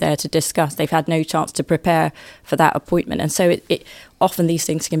 What are they there to discuss? They've had no chance to prepare for that appointment. And so it often these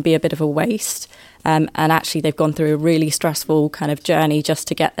things can be a bit of a waste. And actually they've gone through a really stressful kind of journey just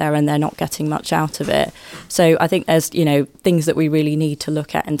to get there, and they're not getting much out of it. So I think there's, things that we really need to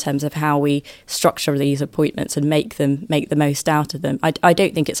look at in terms of how we structure these appointments and make the most out of them. I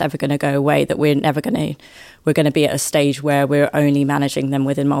don't think it's ever going to go away, that we're going to be at a stage where we're only managing them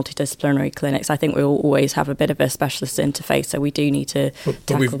within multidisciplinary clinics. I think we'll always have a bit of a specialist interface, so we do need to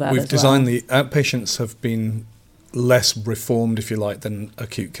tackle that. We've designed the outpatients have been less reformed, if you like, than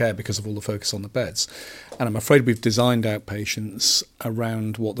acute care because of all the focus on the beds. And I'm afraid we've designed outpatients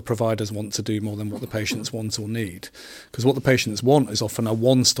around what the providers want to do more than what the patients want or need. Because what the patients want is often a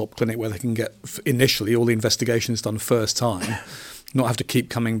one-stop clinic where they can get initially all the investigations done first time, not have to keep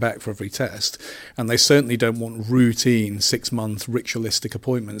coming back for every test. And they certainly don't want routine 6-month ritualistic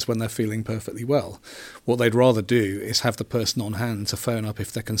appointments when they're feeling perfectly well. What they'd rather do is have the person on hand to phone up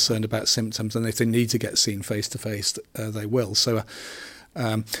if they're concerned about symptoms, and if they need to get seen face-to-face, they will. So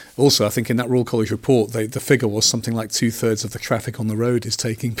also, I think in that Royal College report, the figure was something like 2/3 of the traffic on the road is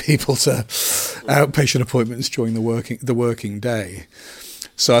taking people to outpatient appointments during the working day.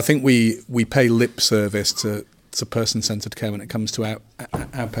 So I think we pay lip service to person-centred care when it comes to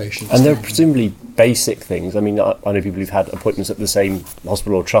outpatients. And there are presumably basic things. I mean, I know people who've had appointments at the same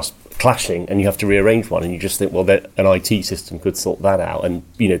hospital or trust clashing, and you have to rearrange one, and you just think, well, an IT system could sort that out. And,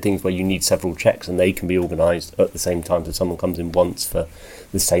 things where you need several checks, and they can be organised at the same time, so someone comes in once for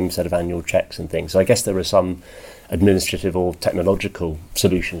the same set of annual checks and things. So I guess there are some administrative or technological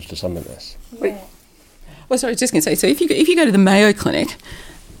solutions to some of this. Yeah. Well, sorry, I was just going to say, so if you go to the Mayo Clinic,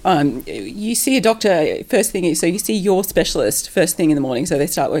 you see a doctor first thing, so you see your specialist first thing in the morning, so they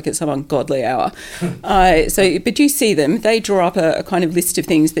start work at some ungodly hour. But you see them, they draw up a kind of list of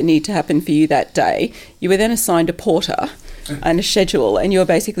things that need to happen for you that day. You are then assigned a porter and a schedule, and you're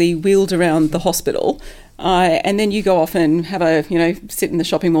basically wheeled around the hospital. And then you go off and have sit in the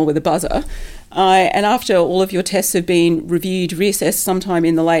shopping mall with a buzzer. And after all of your tests have been reviewed, reassessed sometime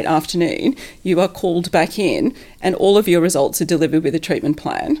in the late afternoon, you are called back in, and all of your results are delivered with a treatment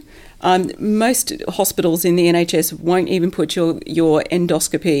plan. Most hospitals in the NHS won't even put your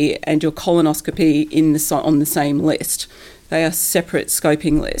endoscopy and your colonoscopy on the same list. They are separate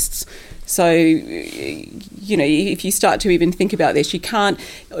scoping lists. So, if you start to even think about this, you can't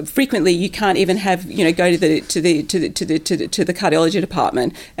even have, go to the cardiology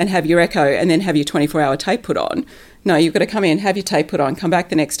department and have your echo and then have your 24-hour tape put on. No, you've got to come in, have your tape put on, come back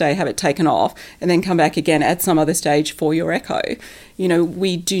the next day, have it taken off, and then come back again at some other stage for your echo.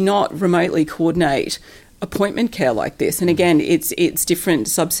 We do not remotely coordinate appointment care like this. And again, it's different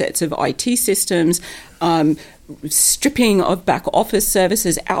subsets of IT systems, stripping of back office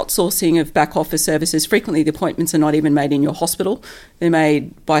services, outsourcing of back office services. Frequently the appointments are not even made in your hospital. They're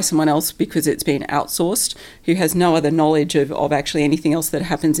made by someone else because it's been outsourced, who has no other knowledge of actually anything else that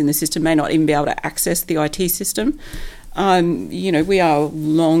happens in the system, may not even be able to access the IT system. We are a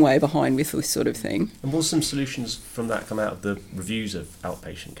long way behind with this sort of thing. And will some solutions from that come out of the reviews of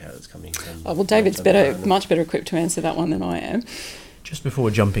outpatient care that's coming? David's much better equipped to answer that one than I am. Just before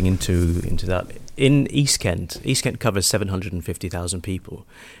jumping into that, in East Kent covers 750,000 people,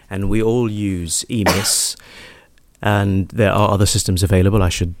 and we all use EMIS, and there are other systems available. I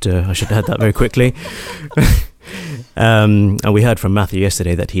should add that very quickly. And we heard from Matthew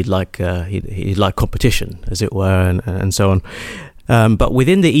yesterday that he'd like competition, as it were, and so on. But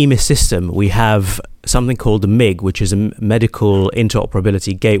within the EMIS system, we have something called the MIG, which is a medical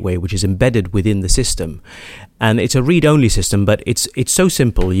interoperability gateway, which is embedded within the system. And it's a read-only system, but it's so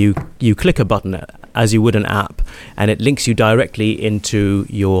simple. You click a button as you would an app, and it links you directly into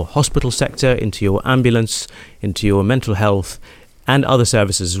your hospital sector, into your ambulance, into your mental health, and other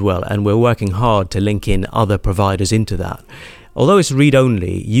services as well. And we're working hard to link in other providers into that. Although it's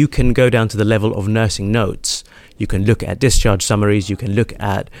read-only, you can go down to the level of nursing notes. You can look at discharge summaries, you can look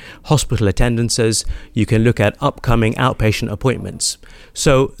at hospital attendances, you can look at upcoming outpatient appointments.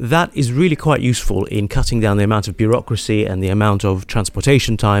 So that is really quite useful in cutting down the amount of bureaucracy and the amount of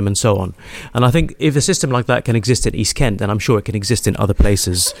transportation time and so on. And I think if a system like that can exist at East Kent, then I'm sure it can exist in other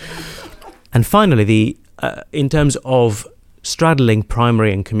places. And finally, in terms of straddling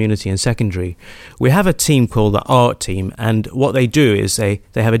primary and community and secondary, we have a team called the ART team, and what they do is they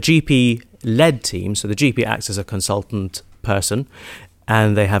have a GP-led team, so the GP acts as a consultant person,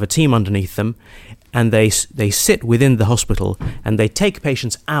 and they have a team underneath them, and they sit within the hospital, and they take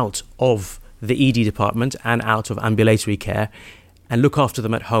patients out of the ED department and out of ambulatory care and look after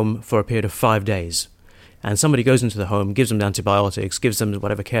them at home for a period of 5 days. and somebody goes into the home, gives them antibiotics, gives them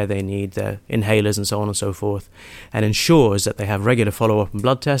whatever care they need, their inhalers and so on and so forth, and ensures that they have regular follow-up and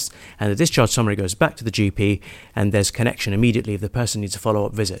blood tests, and the discharge summary goes back to the GP, and there's connection immediately if the person needs a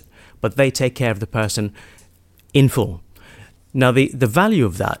follow-up visit. But they take care of the person in full. Now, the value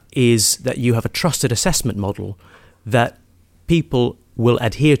of that is that you have a trusted assessment model that people will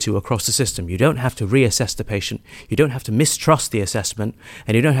adhere to across the system. You don't have to reassess the patient, you don't have to mistrust the assessment,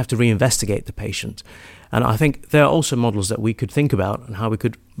 and you don't have to reinvestigate the patient. And I think there are also models that we could think about and how we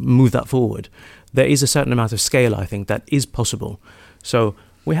could move that forward. There is a certain amount of scale, I think, that is possible. So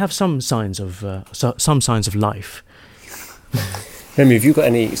we have some signs of life. Remy, have you got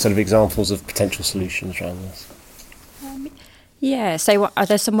any sort of examples of potential solutions around this? Yeah, so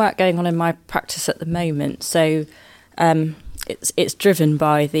there's some work going on in my practice at the moment. So it's driven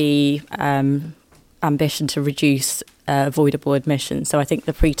by the ambition to reduce avoidable admissions. So I think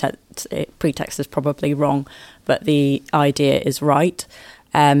the pretext is probably wrong, but the idea is right.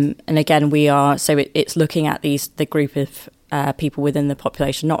 And again, it's looking at the group of people within the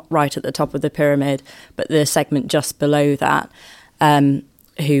population, not right at the top of the pyramid, but the segment just below that,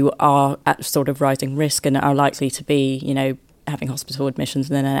 who are at sort of rising risk and are likely to be, having hospital admissions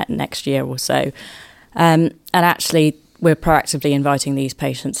in the next year or so. And actually, we're proactively inviting these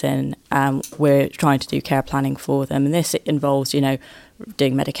patients in. We're trying to do care planning for them. And this involves,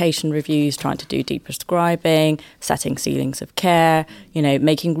 doing medication reviews, trying to do deprescribing, setting ceilings of care,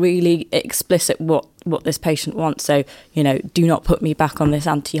 making really explicit what this patient wants. So, do not put me back on this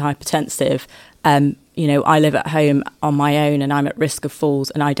antihypertensive. I live at home on my own and I'm at risk of falls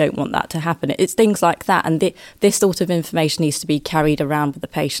and I don't want that to happen. It's things like that. And this sort of information needs to be carried around with the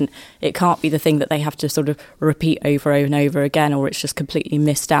patient. It can't be the thing that they have to sort of repeat over and over again, or it's just completely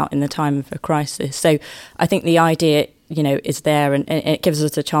missed out in the time of a crisis. So I think the idea, is there, and it gives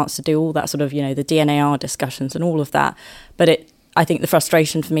us a chance to do all that sort of, the DNAR discussions and all of that. But I think the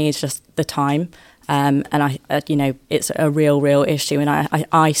frustration for me is just the time. And it's a real issue, and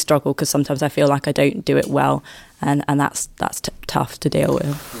I struggle because sometimes I feel like I don't do it well, and that's tough to deal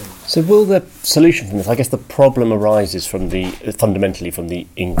with. So, will the solution from this? I guess the problem arises fundamentally from the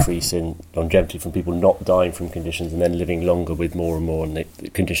increase in longevity, from people not dying from conditions and then living longer with more and more, and the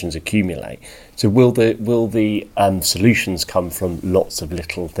conditions accumulate. So, will the solutions come from lots of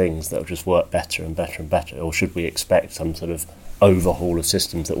little things that will just work better and better and better, or should we expect some sort of overhaul of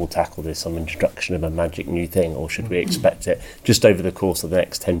systems that will tackle this, some introduction of a magic new thing, or should we expect it just over the course of the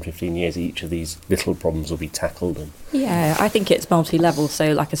next 10-15 years each of these little problems will be tackled? Yeah, I think it's multi-level.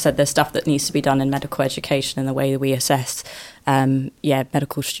 So like I said, there's stuff that needs to be done in medical education and the way that we assess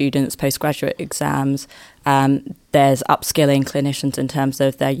medical students, postgraduate exams. There's upskilling clinicians in terms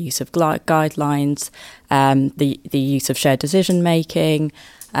of their use of guidelines, the use of shared decision making.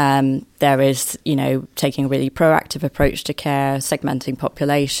 There is, taking a really proactive approach to care, segmenting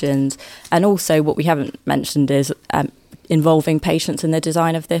populations, and also what we haven't mentioned is involving patients in the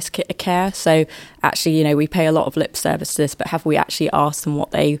design of this care. So actually, we pay a lot of lip service to this, but have we actually asked them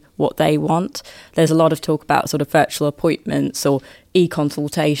what they want? There's a lot of talk about sort of virtual appointments or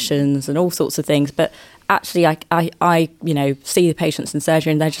e-consultations and all sorts of things, but actually, I see the patients in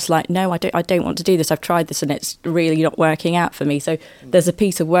surgery and they're just like, no, I don't want to do this. I've tried this and it's really not working out for me. So there's a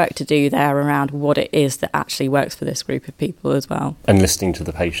piece of work to do there around what it is that actually works for this group of people as well. And listening to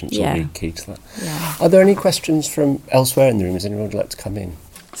the patients will be key to that. Yeah. Are there any questions from elsewhere in the room? Does anyone would like to come in?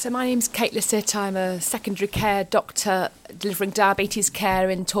 So my name's Kate Lissett. I'm a secondary care doctor delivering diabetes care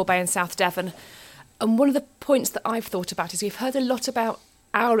in Torbay in South Devon. And one of the points that I've thought about is we've heard a lot about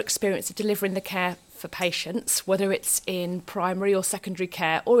our experience of delivering the care for patients, whether it's in primary or secondary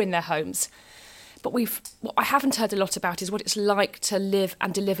care or in their homes. But what I haven't heard a lot about is what it's like to live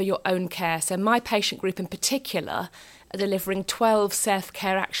and deliver your own care. So my patient group in particular are delivering 12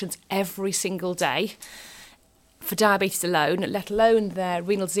 self-care actions every single day for diabetes alone, let alone their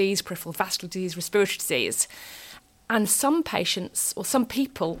renal disease, peripheral vascular disease, respiratory disease. And some patients or some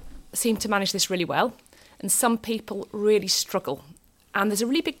people seem to manage this really well, and some people really struggle. And there's a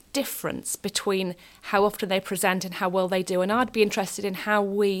really big difference between how often they present and how well they do. And I'd be interested in how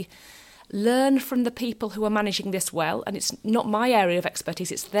we learn from the people who are managing this well. And it's not my area of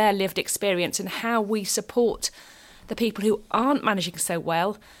expertise, it's their lived experience, and how we support the people who aren't managing so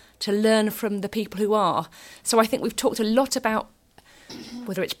well to learn from the people who are. So I think we've talked a lot about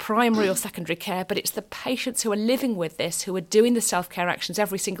whether it's primary or secondary care, but it's the patients who are living with this, who are doing the self-care actions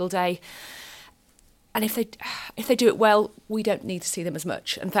every single day. And if they do it well, we don't need to see them as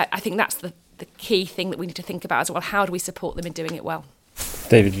much. In fact, I think that's the key thing that we need to think about as well. How do we support them in doing it well?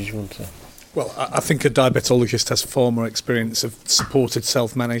 David, did you want to? Well, I think a diabetologist has far more experience of supported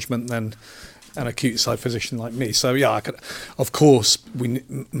self-management than an acute side physician like me. So yeah, of course,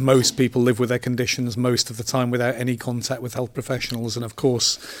 most people live with their conditions most of the time without any contact with health professionals, and of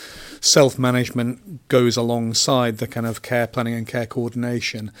course, self-management goes alongside the kind of care planning and care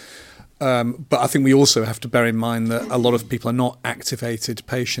coordination. But I think we also have to bear in mind that a lot of people are not activated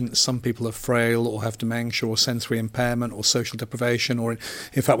patients. Some people are frail or have dementia or sensory impairment or social deprivation. Or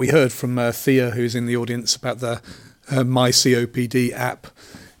in fact, we heard from Thea, who's in the audience, about the My COPD app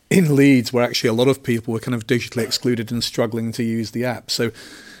in Leeds, where actually a lot of people were kind of digitally excluded and struggling to use the app. So,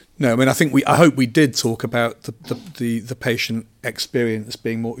 no, I mean, I hope we did talk about the patient experience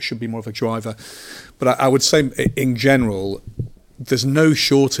should be more of a driver. But I would say in general, there's no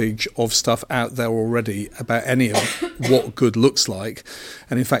shortage of stuff out there already about any of what good looks like.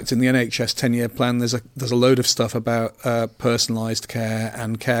 And in fact, in the NHS 10-year plan, there's a load of stuff about personalised care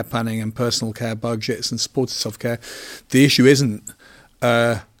and care planning and personal care budgets and supported self-care. The issue isn't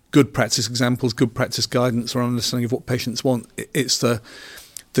good practice examples, good practice guidance or understanding of what patients want. It's the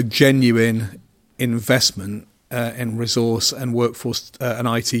genuine investment in resource and workforce and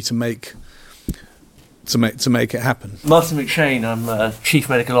IT to make it happen. Martin McShane, I'm Chief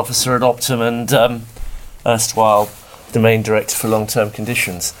Medical Officer at Optum and erstwhile Domain Director for Long-Term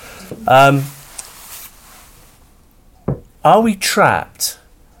Conditions. Are we trapped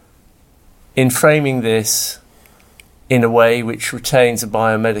in framing this in a way which retains a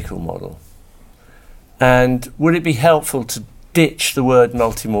biomedical model? And would it be helpful to ditch the word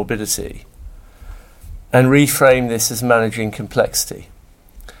multimorbidity and reframe this as managing complexity,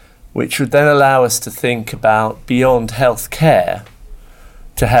 which would then allow us to think about beyond health care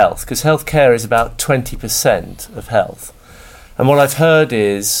to health, because health care is about 20% of health. And what I've heard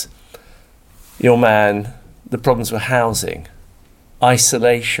is, your man, the problems with housing,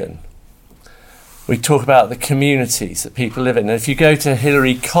 isolation. We talk about the communities that people live in. And if you go to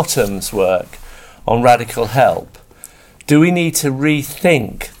Hilary Cotham's work on radical help, do we need to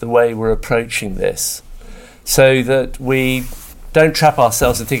rethink the way we're approaching this so that we don't trap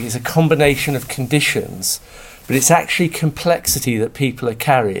ourselves and think it's a combination of conditions, but it's actually complexity that people are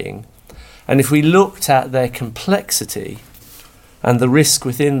carrying. And if we looked at their complexity and the risk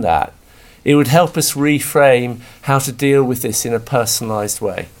within that, it would help us reframe how to deal with this in a personalised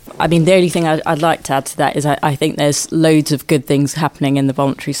way. I mean, the only thing I'd like to add to that is I think there's loads of good things happening in the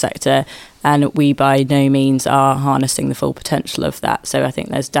voluntary sector, and we by no means are harnessing the full potential of that. So I think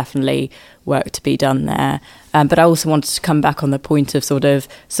there's definitely work to be done there. But I also wanted to come back on the point of sort of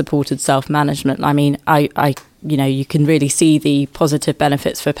supported self-management. I mean, I you can really see the positive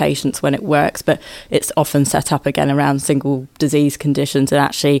benefits for patients when it works, but it's often set up again around single disease conditions. And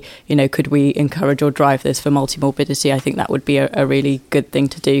actually, could we encourage or drive this for multimorbidity? I think that would be a really good thing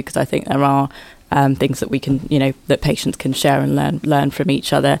to do, because I think there are things that we can, that patients can share and learn from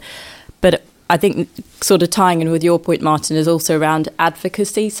each other. But I think sort of tying in with your point, Martin, is also around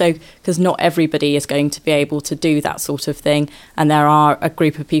advocacy. So, because not everybody is going to be able to do that sort of thing. And there are a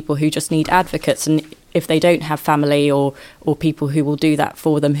group of people who just need advocates. And if they don't have family or people who will do that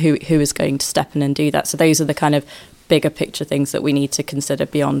for them, who is going to step in and do that? So those are the kind of bigger picture things that we need to consider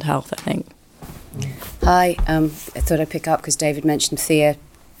beyond health, I think. Hi, I thought I'd pick up because David mentioned Thea,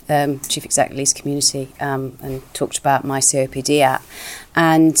 Chief Executive Leeds Community, and talked about My COPD app.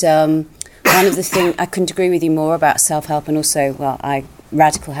 And one of the things, I couldn't agree with you more about self-help, and also,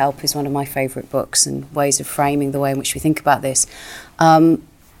 Radical Help is one of my favourite books and ways of framing the way in which we think about this.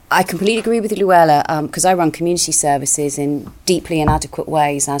 I completely agree with Louella, because I run community services in deeply inadequate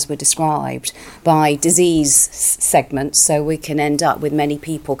ways, as were described, by disease segments, so we can end up with many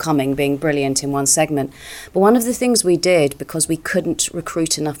people being brilliant in one segment. But one of the things we did, because we couldn't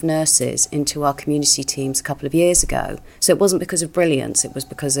recruit enough nurses into our community teams a couple of years ago, so it wasn't because of brilliance, it was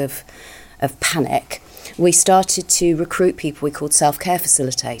because of panic, we started to recruit people we called self-care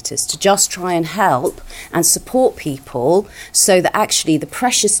facilitators to just try and help and support people so that actually the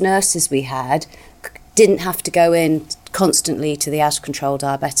precious nurses we had didn't have to go in constantly to the out-of-control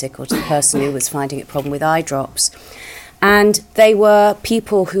diabetic or to the person who was finding a problem with eye drops. And they were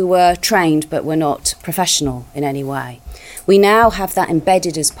people who were trained but were not professional in any way. We now have that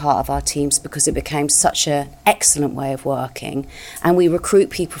embedded as part of our teams because it became such an excellent way of working, and we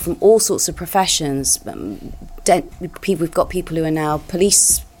recruit people from all sorts of professions. We've got people who are now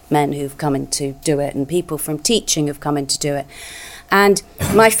policemen who've come in to do it, and people from teaching who've come in to do it. And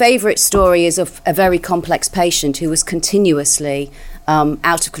my favourite story is of a very complex patient who was continuously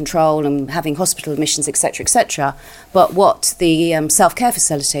out of control and having hospital admissions, etc., etc. But what the self-care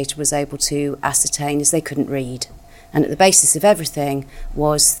facilitator was able to ascertain is they couldn't read. And at the basis of everything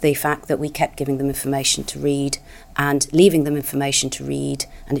was the fact that we kept giving them information to read and leaving them information to read,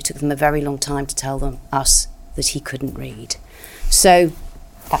 and it took them a very long time to tell us that he couldn't read. So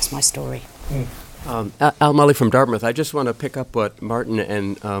that's my story. Al Mully from Dartmouth. I just want to pick up what Martin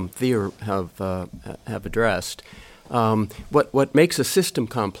and Thea have addressed. What makes a system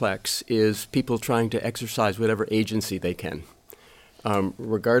complex is people trying to exercise whatever agency they can,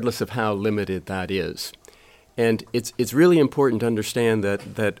 regardless of how limited that is. And it's really important to understand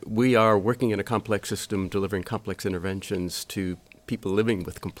that we are working in a complex system, delivering complex interventions to people living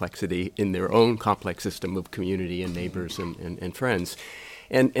with complexity in their own complex system of community and neighbors and friends.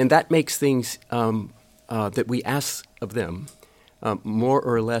 And that makes things that we ask of them more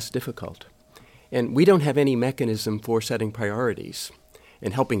or less difficult. And we don't have any mechanism for setting priorities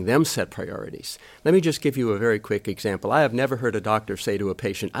and helping them set priorities. Let me just give you a very quick example. I have never heard a doctor say to a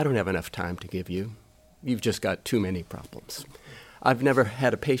patient, "I don't have enough time to give you. You've just got too many problems." I've never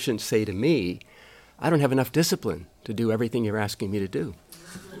had a patient say to me, "I don't have enough discipline to do everything you're asking me to do."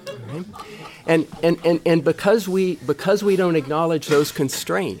 Right? And because we don't acknowledge those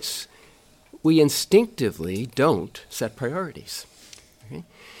constraints, we instinctively don't set priorities. Okay?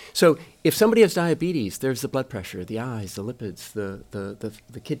 So if somebody has diabetes, there's the blood pressure, the eyes, the lipids,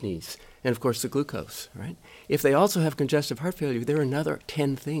 the kidneys, and of course the glucose, right? If they also have congestive heart failure, there are another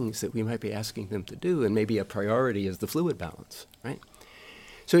 10 things that we might be asking them to do, and maybe a priority is the fluid balance, right?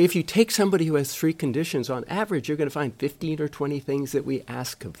 So if you take somebody who has 3 conditions, on average, you're going to find 15 or 20 things that we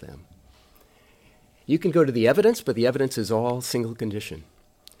ask of them. You can go to the evidence, but the evidence is all single condition.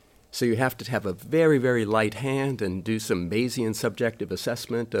 So you have to have a very, very light hand and do some Bayesian subjective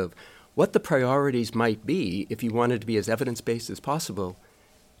assessment of what the priorities might be if you wanted to be as evidence-based as possible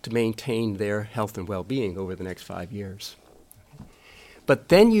to maintain their health and well-being over the next 5 years. But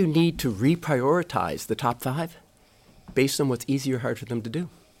then you need to reprioritize the top 5 based on what's easy or hard for them to do.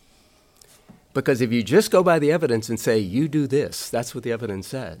 Because if you just go by the evidence and say, you do this, that's what the evidence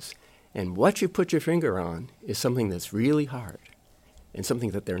says, and what you put your finger on is something that's really hard and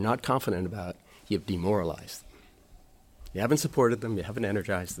something that they're not confident about, you've demoralized them. You haven't supported them, you haven't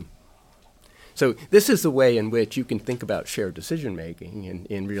energized them. So this is the way in which you can think about shared decision-making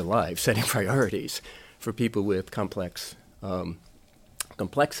in real life, setting priorities for people with complexity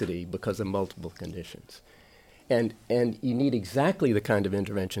because of multiple conditions. And you need exactly the kind of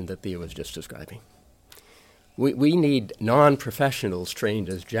intervention that Thea was just describing. We need non-professionals trained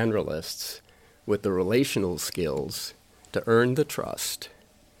as generalists with the relational skills to earn the trust.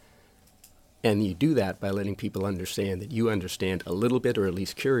 And you do that by letting people understand that you understand a little bit, or at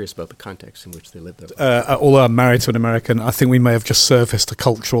least curious about the context in which they live their life. Although I'm married to an American, I think we may have just surfaced a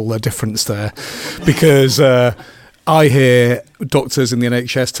cultural difference there. Because I hear doctors in the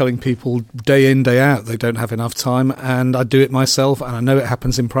NHS telling people day in, day out they don't have enough time, and I do it myself, and I know it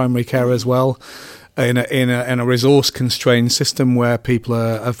happens in primary care as well. In a resource-constrained system where people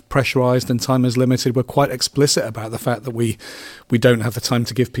are pressurised and time is limited, we're quite explicit about the fact that we don't have the time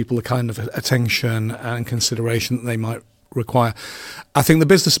to give people the kind of attention and consideration that they might require. I think the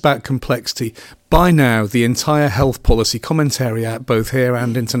business about complexity, by now the entire health policy commentariat, both here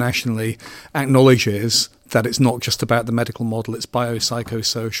and internationally, acknowledges that it's not just about the medical model, it's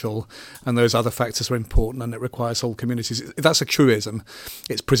biopsychosocial, and those other factors are important, and it requires whole communities. That's a truism.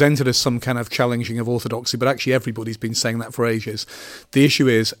 It's presented as some kind of challenging of orthodoxy, but actually everybody's been saying that for ages. The issue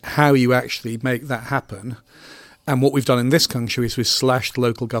is how you actually make that happen. And what we've done in this country is we've slashed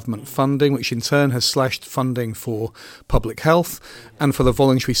local government funding, which in turn has slashed funding for public health and for the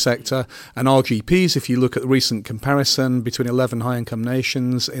voluntary sector. And our GPs, if you look at the recent comparison between 11 high-income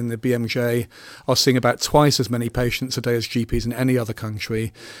nations in the BMJ, are seeing about twice as many patients a day as GPs in any other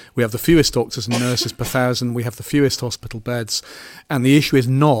country. We have the fewest doctors and nurses per 1,000. We have the fewest hospital beds. And the issue is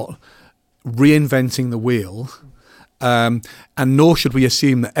not reinventing the wheel, and nor should we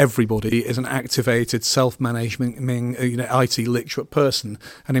assume that everybody is an activated, self-management, IT literate person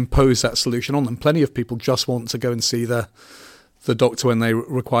and impose that solution on them. Plenty of people just want to go and see the doctor when they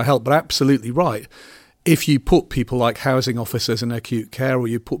require help. But absolutely right. If you put people like housing officers in acute care, or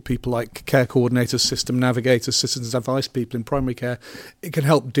you put people like care coordinators, system navigators, citizens advice people in primary care, it can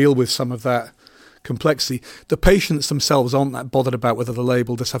help deal with some of that complexity. The patients themselves aren't that bothered about whether they're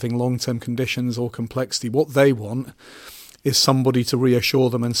labelled as having long-term conditions or complexity. What they want is somebody to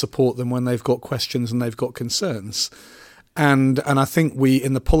reassure them and support them when they've got questions and they've got concerns. And I think we,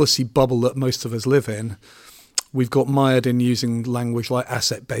 in the policy bubble that most of us live in, we've got mired in using language like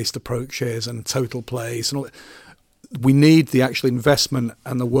asset-based approaches and total place and all. We need the actual investment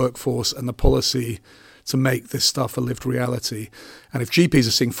and the workforce and the policy to make this stuff a lived reality. And if GPs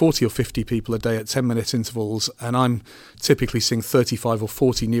are seeing 40 or 50 people a day at 10-minute intervals, and I'm typically seeing 35 or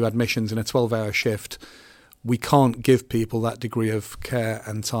 40 new admissions in a 12-hour shift, we can't give people that degree of care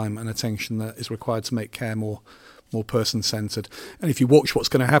and time and attention that is required to make care more person-centred. And if you watch what's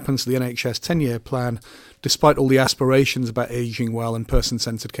going to happen to the NHS 10-year plan, despite all the aspirations about ageing well and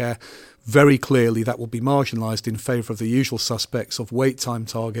person-centred care, very clearly that will be marginalised in favour of the usual suspects of wait time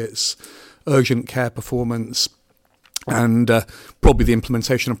targets, urgent care performance, and probably the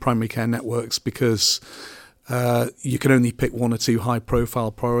implementation of primary care networks, because you can only pick one or two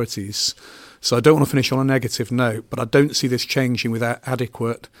high-profile priorities. So I don't want to finish on a negative note, but I don't see this changing without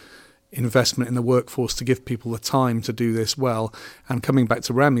adequate investment in the workforce to give people the time to do this well. And coming back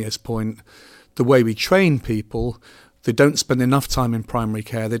to Rammya's point, the way we train people, they don't spend enough time in primary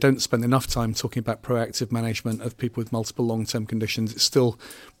care. They don't spend enough time talking about proactive management of people with multiple long-term conditions. It's still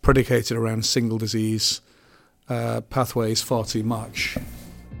predicated around single disease pathways far too much.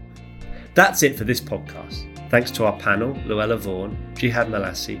 That's it for this podcast. Thanks to our panel, Louella Vaughan, Jihad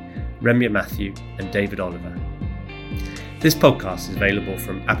Malasi, Rammya Mathew and David Oliver. This podcast is available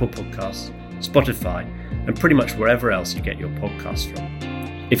from Apple Podcasts, Spotify and pretty much wherever else you get your podcasts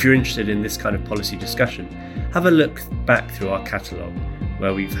from. If you're interested in this kind of policy discussion, have a look back through our catalogue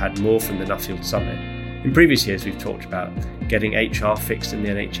where we've had more from the Nuffield Summit. In previous years we've talked about getting HR fixed in the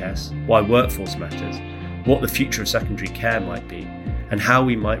NHS, why workforce matters, what the future of secondary care might be and how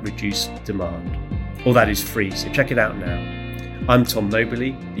we might reduce demand. All that is free, so check it out now. I'm Tom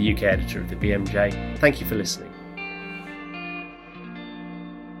Moberly, the UK editor of the BMJ. Thank you for listening.